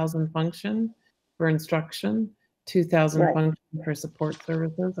 1,000 function for instruction, 2,000 Right. function for support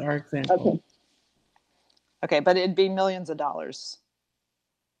services, our example. Okay. Okay, but it'd be millions of dollars.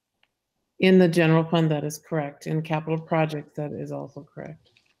 In the general fund, that is correct. In capital projects, that is also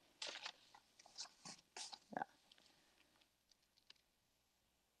correct.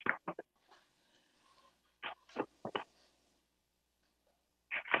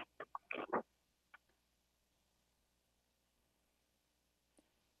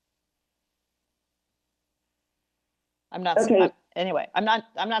 I'm not. Okay. Anyway, I'm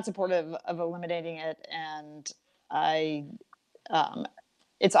not supportive of eliminating it, and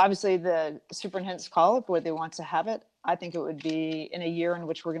it's obviously the superintendent's call of where they want to have it. I think it would be in a year in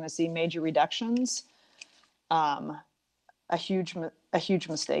which we're going to see major reductions. A huge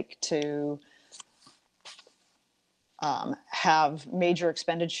mistake to have major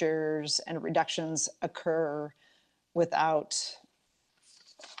expenditures and reductions occur without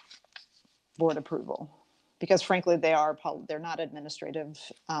board approval. Because frankly, they're not administrative.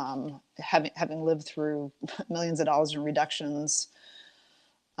 Having lived through millions of dollars in reductions,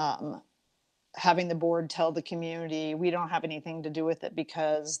 having the board tell the community we don't have anything to do with it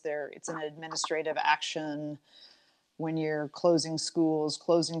because it's an administrative action when you're closing schools,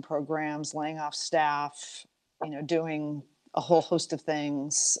 closing programs, laying off staff, doing a whole host of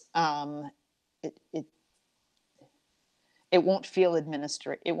things. It won't feel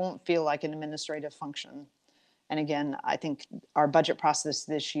it won't feel like an administrative function. And again, I think our budget process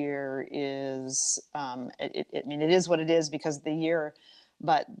this year is, it is what it is because of the year,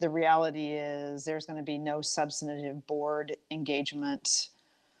 but the reality is there's going to be no substantive board engagement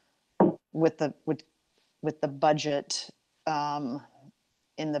with the budget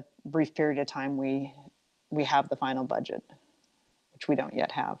in the brief period of time we have the final budget, which we don't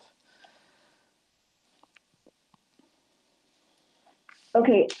yet have.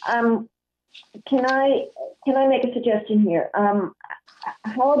 Okay, can I make a suggestion here?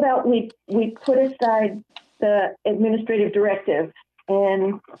 How about we put aside the administrative directive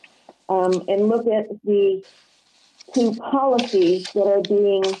and look at the two policies that are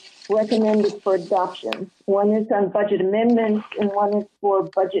being recommended for adoption. One is on budget amendments and one is for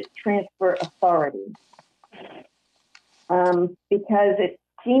budget transfer authority. Because it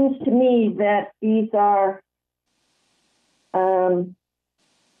seems to me that these are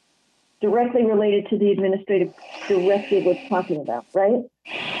directly related to the administrative directive we're talking about, right?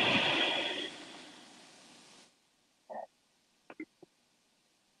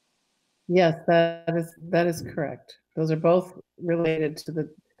 Yes, that is correct. Those are both related to the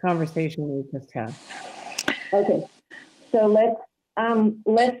conversation we just had. Okay, so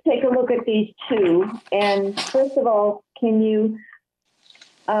let's take a look at these two. And first of all, can you,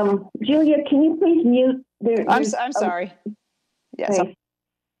 Julia, can you please mute? I'm sorry. Yes. Okay.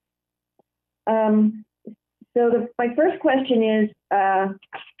 So my first question is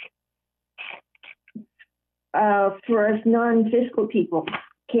for us non-fiscal people.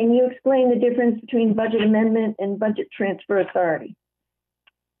 Can you explain the difference between budget amendment and budget transfer authority?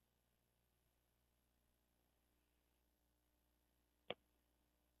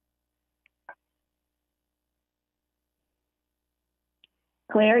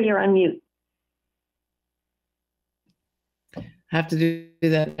 Claire, you're on mute. Have to do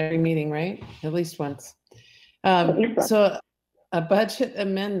that every meeting, right? At least once. So A budget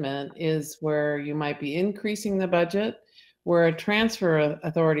amendment is where you might be increasing the budget, where a transfer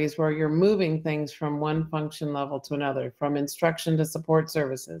authority is where you're moving things from one function level to another, from instruction to support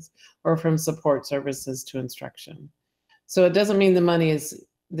services, or from support services to instruction. So it doesn't mean the money is,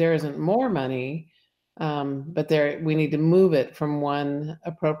 there isn't more money, but we need to move it from one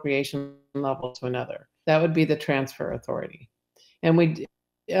appropriation level to another. That would be the transfer authority. And we,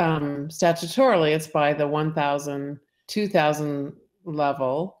 statutorily, it's by the 1,000, 2,000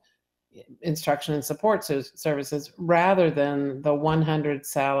 level instruction and support services rather than the 100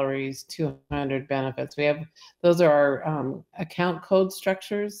 salaries, 200 benefits. We have, those are our account code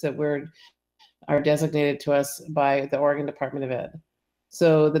structures that are designated to us by the Oregon Department of Ed.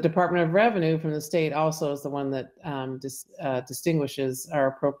 So the Department of Revenue from the state also is the one that distinguishes our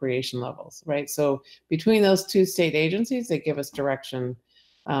appropriation levels, right? So between those two state agencies, they give us direction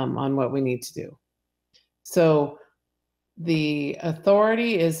on what we need to do. So the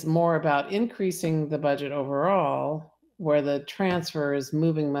authority is more about increasing the budget overall, where the transfer is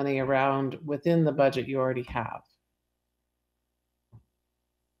moving money around within the budget you already have.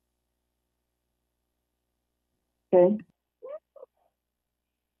 Okay.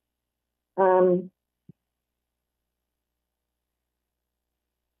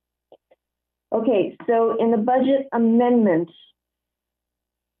 Okay, so in the budget amendment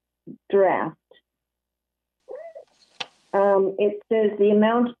draft, it says the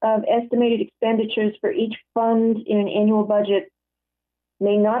amount of estimated expenditures for each fund in an annual budget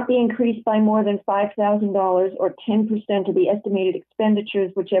may not be increased by more than $5,000 or 10% of the estimated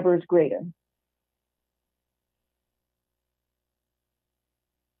expenditures, whichever is greater.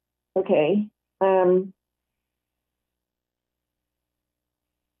 Okay.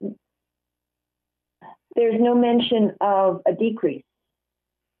 There's no mention of a decrease.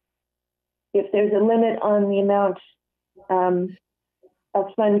 If there's a limit on the amount a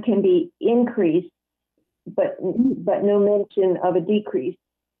fund can be increased, but no mention of a decrease.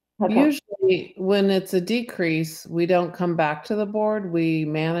 Usually when it's a decrease, we don't come back to the board. We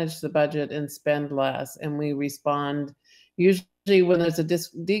manage the budget and spend less, and we respond. Usually when there's a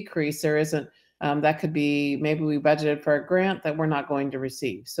decrease, there isn't, that could be, maybe we budgeted for a grant that we're not going to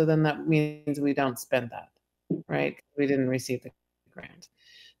receive. So then that means we don't spend that, right? We didn't receive the grant.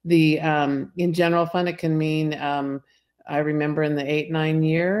 In general fund, it can mean, I remember in the 8-9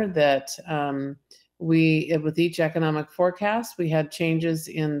 year that with each economic forecast, we had changes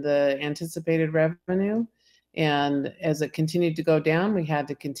in the anticipated revenue. And as it continued to go down, we had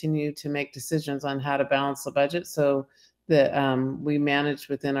to continue to make decisions on how to balance the budget so that we managed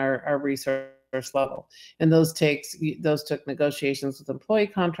within our resource level. And those took negotiations with employee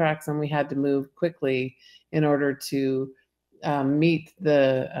contracts, and we had to move quickly in order to meet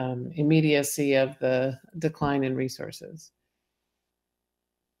the immediacy of the decline in resources.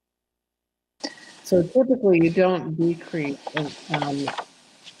 So typically you don't decrease,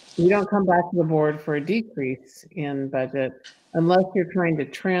 you don't come back to the board for a decrease in budget unless you're trying to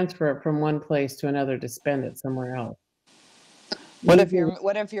transfer it from one place to another to spend it somewhere else. What if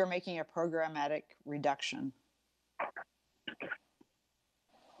you're making a programmatic reduction?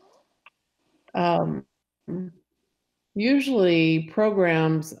 Usually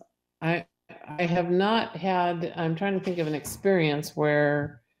programs, I have not had, I'm trying to think of an experience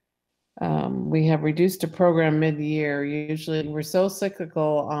where we have reduced a program mid-year. Usually we're so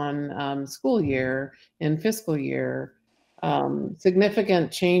cyclical on school year and fiscal year.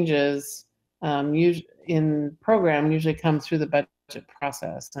 Significant changes in program usually come through the budget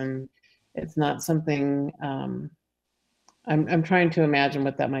process, and it's not something, I'm trying to imagine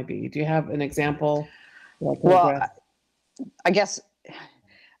what that might be. Do you have an example? Well, I guess,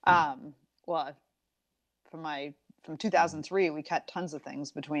 well, from 2003, we cut tons of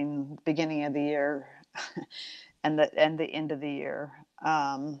things between the beginning of the year and the end of the year.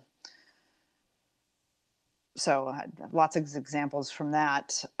 So lots of examples from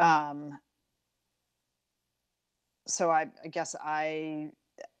that. So I guess I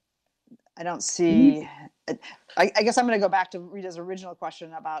don't see, I guess I'm going to go back to Rita's original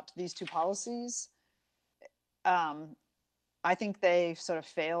question about these two policies. I think they sort of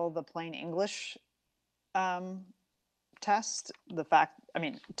fail the plain English test. The fact, I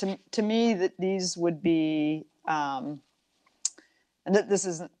mean, to me, that these would be, and this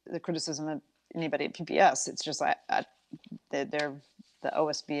isn't the criticism of anybody at PPS. It's just they're the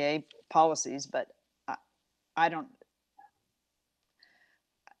OSBA policies, but I don't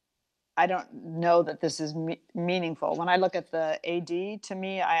know that this is meaningful. When I look at the AD, to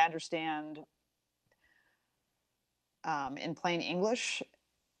me, I understand in plain English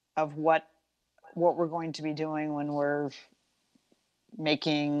of what we're going to be doing when we're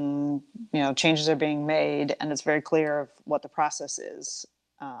making, changes are being made, and it's very clear of what the process is.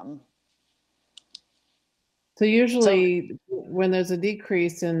 So usually when there's a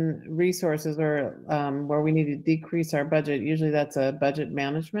decrease in resources or where we need to decrease our budget, usually that's a budget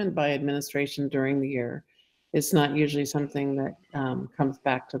management by administration during the year. It's not usually something that comes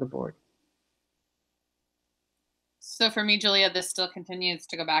back to the board. So for me, Julia, this still continues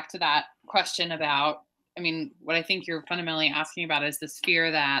to go back to that question about, what I think you're fundamentally asking about is this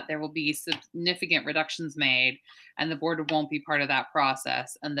fear that there will be significant reductions made and the board won't be part of that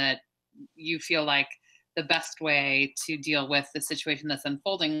process, and that you feel like the best way to deal with the situation that's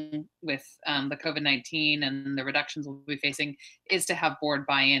unfolding with the COVID-19 and the reductions we'll be facing is to have board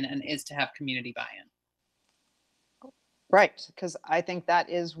buy-in and is to have community buy-in. Right, because I think that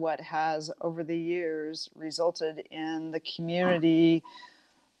is what has over the years resulted in the community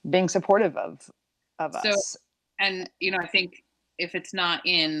being supportive of us. And, I think if it's not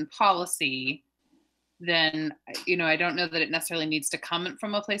in policy, then, I don't know that it necessarily needs to come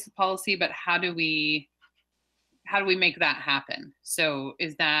from a place of policy, but how do we make that happen? So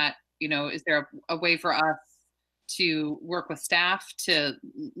is that, is there a way for us to work with staff to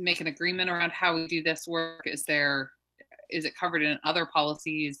make an agreement around how we do this work? Is it covered in other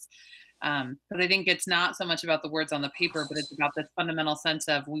policies? Because I think it's not so much about the words on the paper, but it's about this fundamental sense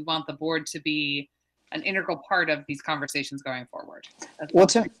of we want the board to be an integral part of these conversations going forward. Well,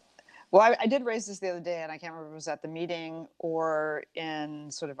 I did raise this the other day, and I can't remember if it was at the meeting or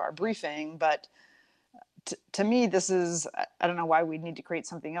in sort of our briefing, but to me, this is, I don't know why we need to create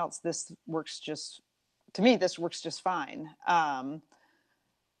something else. This works just fine,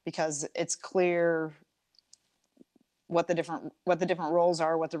 because it's clear what the different roles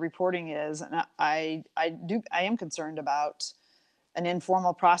are, what the reporting is. And I am concerned about an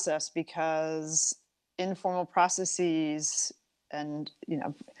informal process, because informal processes, and,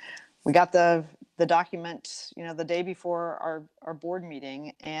 we got the document, the day before our board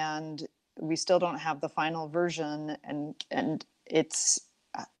meeting, and we still don't have the final version, and it's,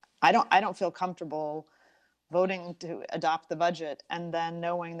 I don't feel comfortable voting to adopt the budget and then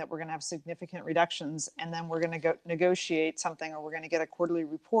knowing that we're going to have significant reductions, and then we're going to go negotiate something, or we're going to get a quarterly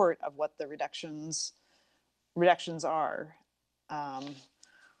report of what the reductions are.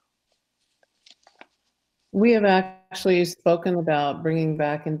 We have actually spoken about bringing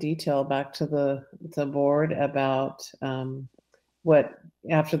back in detail back to the board about what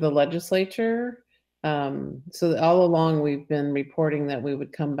after the legislature. So all along we've been reporting that we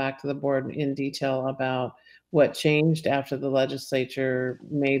would come back to the board in detail about what changed after the legislature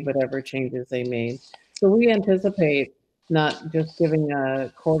made whatever changes they made. So we anticipate not just giving a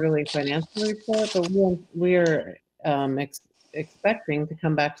quarterly financial report, but we are expecting to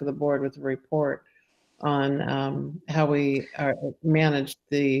come back to the board with a report on how we managed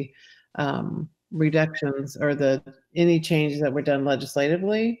the reductions or any changes that were done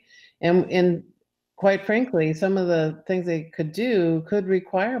legislatively. And quite frankly, some of the things they could do could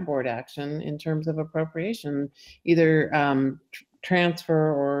require board action in terms of appropriation, either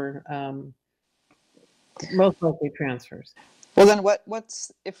transfer or most likely transfers. Well, then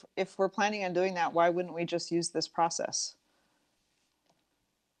what's if we're planning on doing that, why wouldn't we just use this process?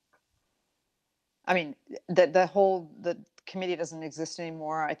 I mean, the committee doesn't exist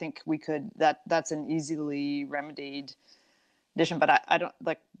anymore. I think we could, that's an easily remedied addition, but I don't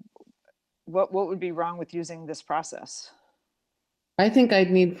like, what would be wrong with using this process? I think I'd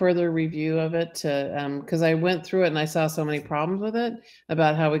need further review of it to, because I went through it and I saw so many problems with it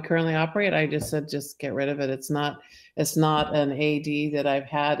about how we currently operate. I just said, just get rid of it. It's not an AD that I've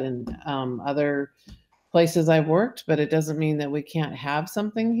had in other places I've worked, but it doesn't mean that we can't have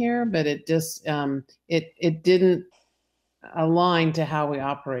something here, but it just, it didn't align to how we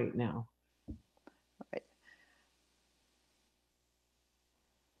operate now. Right.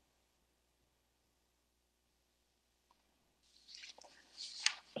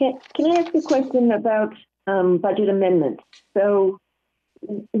 Can I ask a question about budget amendments? So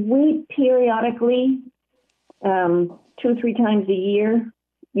we periodically, 2 or 3 times a year,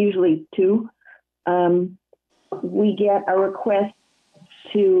 usually 2, we get a request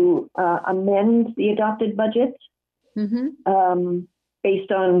to amend the adopted budget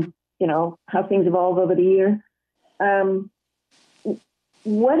based on, how things evolve over the year.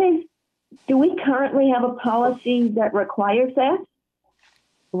 Do we currently have a policy that requires that?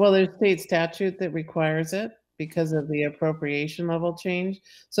 Well, there's state statute that requires it because of the appropriation level change.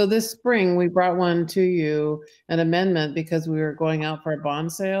 So this spring, we brought one to you, an amendment, because we were going out for a bond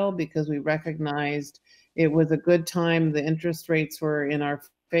sale, because we recognized it was a good time. The interest rates were in our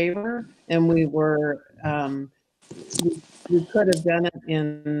favor, and we were we could have done it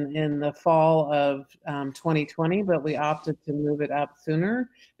in the fall of 2020, but we opted to move it up sooner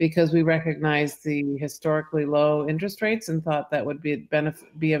because we recognized the historically low interest rates and thought that would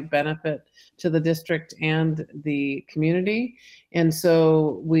be of benefit to the district and the community. And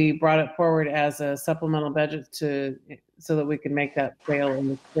so we brought it forward as a supplemental budget so that we can make that sale in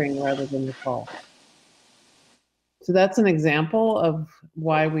the spring rather than the fall. So that's an example of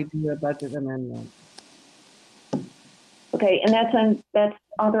why we do a budget amendment. Okay, and that's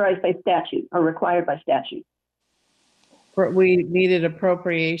authorized by statute or required by statute. We needed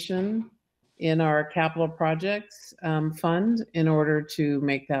appropriation in our capital projects fund in order to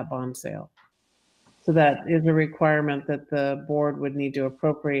make that bond sale. So that is a requirement that the board would need to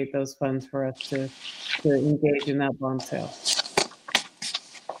appropriate those funds for us to engage in that bond sale.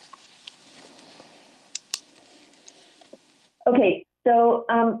 Okay, so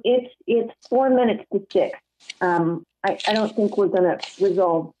it's 4 minutes to 6. I don't think we're going to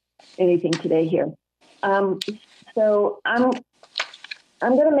resolve anything today here. So I'm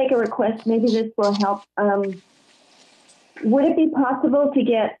going to make a request. Maybe this will help. Would it be possible to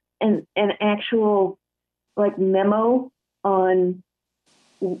get an actual like memo on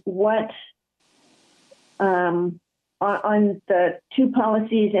what on the 2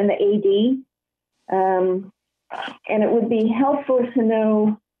 policies and the AD? And it would be helpful to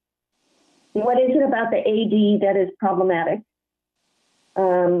know what is it about the AD that is problematic,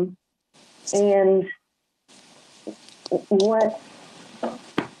 and what,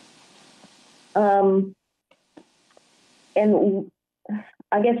 and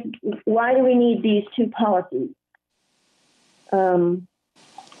I guess why do we need these 2 policies? And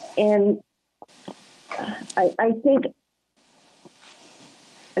I think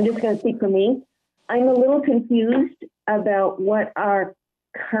I'm just going to speak for me. I'm a little confused about what our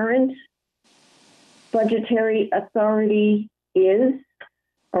current budgetary authority is,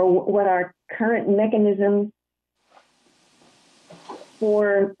 or what our current mechanism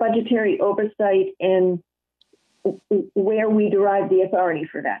for budgetary oversight and where we derive the authority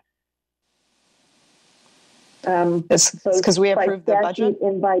for that. Because we approved the budget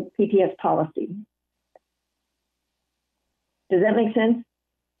and by PTS policy. Does that make sense?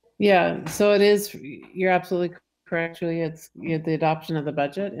 Yeah, so it is, you're absolutely correct, Julia. It's the adoption of the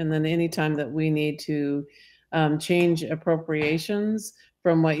budget, and then anytime that we need to change appropriations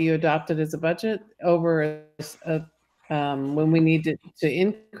from what you adopted as a budget over when we need to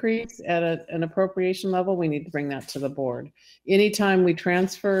increase at an appropriation level, we need to bring that to the board. Anytime we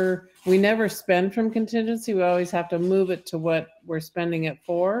transfer, we never spend from contingency. We always have to move it to what we're spending it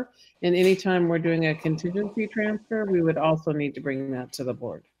for. And anytime we're doing a contingency transfer, we would also need to bring that to the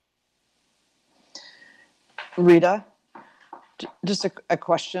board. Rita, just a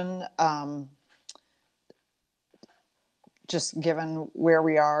question. Just given where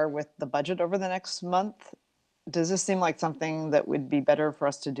we are with the budget over the next month, does this seem like something that would be better for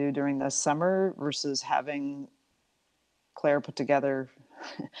us to do during the summer versus having Claire put together,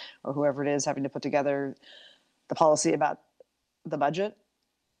 or whoever it is having to put together the policy about the budget?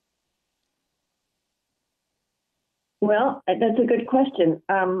 Well, that's a good question.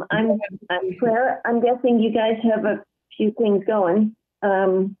 I'm Claire. I'm guessing you guys have a few things going.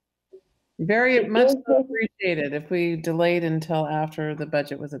 Very much appreciated if we delayed until after the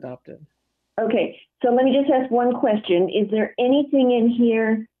budget was adopted. Okay, so let me just ask one question. Is there anything in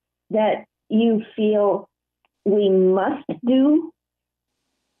here that you feel we must do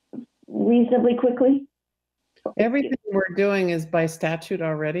reasonably quickly? Everything we're doing is by statute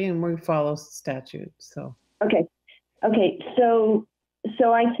already, and we follow statute, so. Okay. Okay, so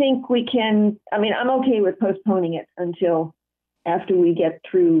I think we can, I mean, I'm okay with postponing it until after we get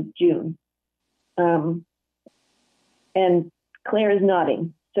through June. And Claire is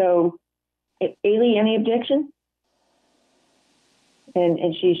nodding. So, Ailey, any objection?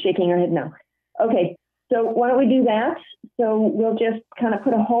 And she's shaking her head no. Okay, so why don't we do that? So we'll just kind of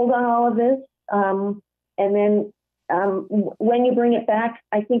put a hold on all of this. And then when you bring it back,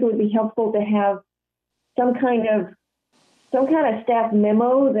 I think it would be helpful to have some kind of staff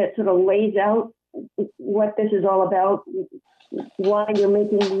memo that sort of lays out what this is all about, why you're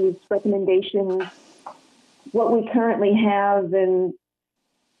making these recommendations, what we currently have and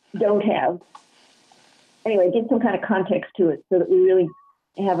don't have. Anyway, give some kind of context to it so that we really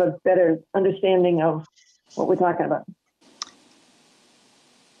have a better understanding of what we're talking about.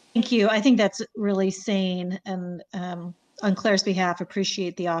 Thank you. I think that's really sane, and on Claire's behalf,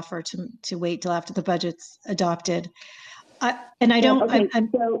 appreciate the offer to wait till after the budget's adopted. So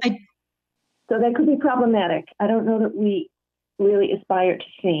that could be problematic. I don't know that we really aspire to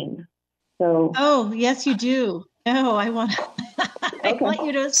sane. So. Oh, yes, you do. No, I want, I Okay. want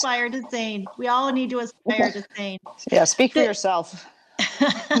you to aspire to sane. We all need to aspire to sane. Yeah, speak for The- yourself.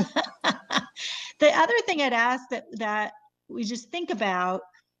 The other thing I'd ask that we just think about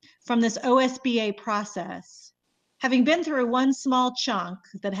from this OSBA process, having been through one small chunk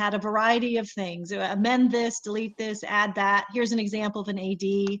that had a variety of things, amend this, delete this, add that. Here's an example of an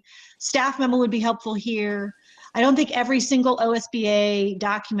AD. Staff memo would be helpful here. I don't think every single OSBA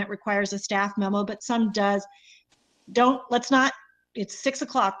document requires a staff memo, but some does. It's 6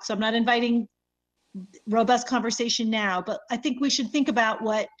 o'clock, so I'm not inviting robust conversation now, but I think we should think about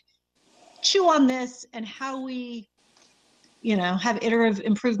chew on this and how we, have iterative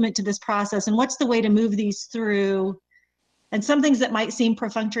improvement to this process, and what's the way to move these through. And some things that might seem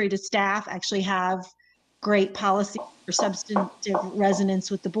perfunctory to staff actually have great policy or substantive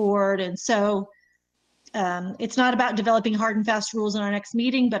resonance with the board. And so it's not about developing hard and fast rules in our next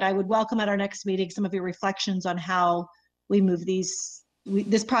meeting, but I would welcome at our next meeting some of your reflections on how we move these.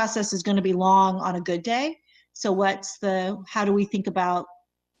 This process is going to be long on a good day. So how do we think about,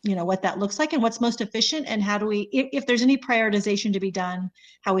 what that looks like and what's most efficient, and how do we, if there's any prioritization to be done,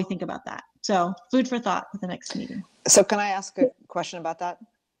 how we think about that. So food for thought for the next meeting. So can I ask a question about that?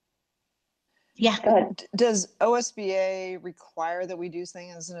 Yeah. Does OSBA require that we do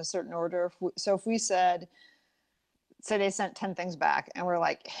things in a certain order? If we said, say they sent 10 things back and we're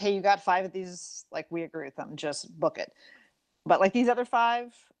like, hey, you got 5 of these, like we agree with them, just book it. But like these other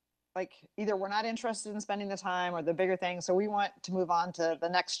 5, like either we're not interested in spending the time or the bigger thing, so we want to move on to the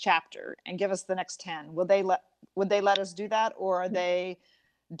next chapter and give us the next 10. Would they let us do that, or are they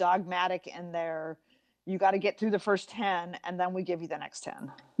dogmatic in their, you got to get through the first 10 and then we give you the next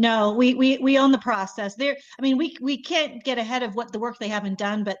 10? No, we own the process. We can't get ahead of what the work they haven't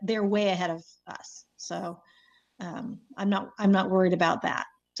done, but they're way ahead of us. So I'm not worried about that.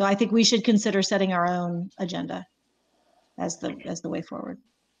 So I think we should consider setting our own agenda as the way forward.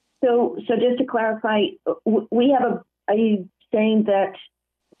 So just to clarify, are you saying that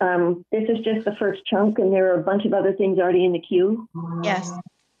this is just the first chunk and there are a bunch of other things already in the queue? Yes.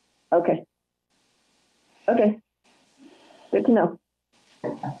 Okay. Good to know.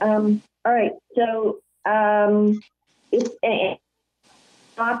 All right. So it's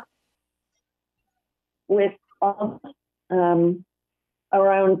not with all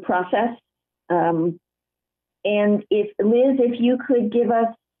around process. And if Liz, if you could give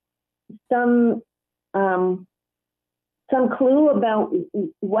us some clue about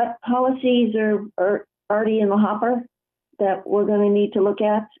what policies are already in the hopper that we're going to need to look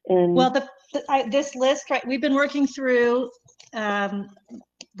at. And well, this list, right? We've been working through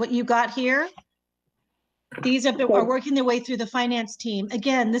what you got here. These are working their way through the finance team.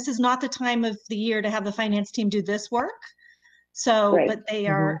 Again, this is not the time of the year to have the finance team do this work. So, right. But they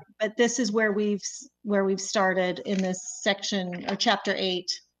are. Mm-hmm. But this is where we've started in this section, or chapter 8,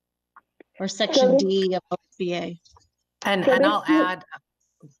 or section D of OSBA. And I'll add.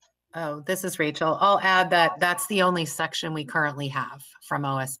 Oh, this is Rachel. I'll add that that's the only section we currently have from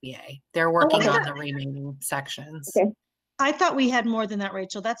OSBA. They're working on the remaining sections. Okay. I thought we had more than that,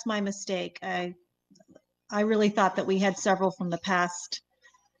 Rachel. That's my mistake. I really thought that we had several from the past,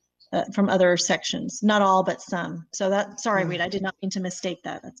 from other sections. Not all, but some. So sorry, Rita, I did not mean to mistake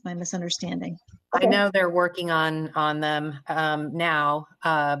that. That's my misunderstanding. I know they're working on them now,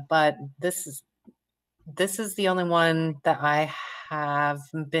 but this is the only one that I have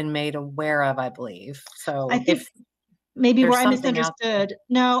been made aware of, I believe. So I think maybe where I misunderstood.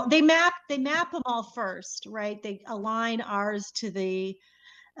 No, they map them all first, right? They align ours to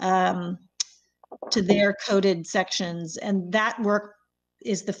their coded sections, and that work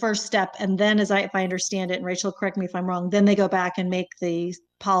is the first step. And then, if I understand it, and Rachel, correct me if I'm wrong, then they go back and make the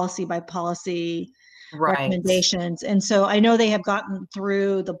policy by policy recommendations. And so I know they have gotten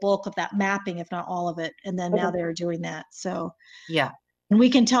through the bulk of that mapping, if not all of it, and then now they're doing that. So yeah, and we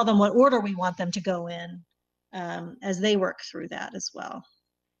can tell them what order we want them to go in as they work through that as well.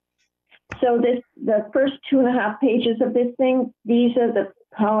 So the first 2.5 pages of this thing, these are the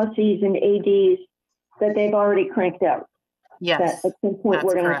policies and ADs that they've already cranked out. Yes, at some point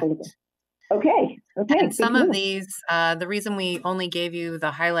we're going to have to. Okay. And some of these, the reason we only gave you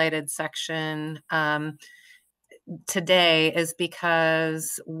the highlighted section today is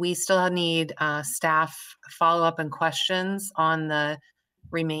because we still need staff follow-up and questions on the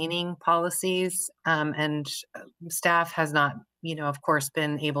remaining policies, and staff has not, of course,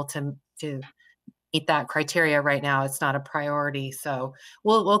 been able to meet that criteria right now. It's not a priority, so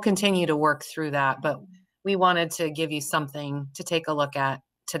we'll continue to work through that. But we wanted to give you something to take a look at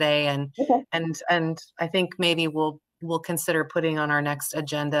today, and I think maybe we'll consider putting on our next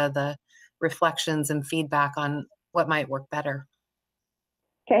agenda reflections and feedback on what might work better.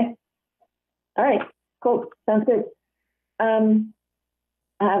 Okay. All right. Cool. Sounds good.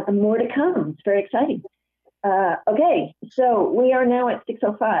 More to come. It's very exciting. Okay. So we are now at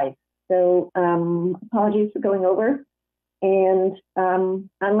 6:05. So apologies for going over. And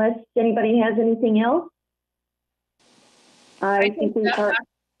unless anybody has anything else, I think we are.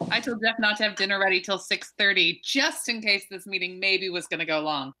 I told Jeff not to have dinner ready till 6:30, just in case this meeting maybe was going to go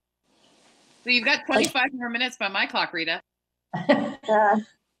long. So you've got 25 more minutes by my clock, Rita.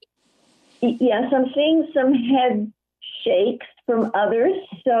 Yes, I'm seeing some head shakes from others.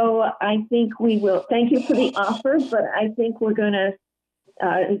 So I think we will, thank you for the offer, but I think we're going to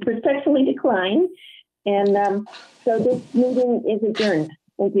respectfully decline. And so this meeting is adjourned.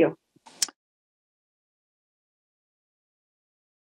 Thank you.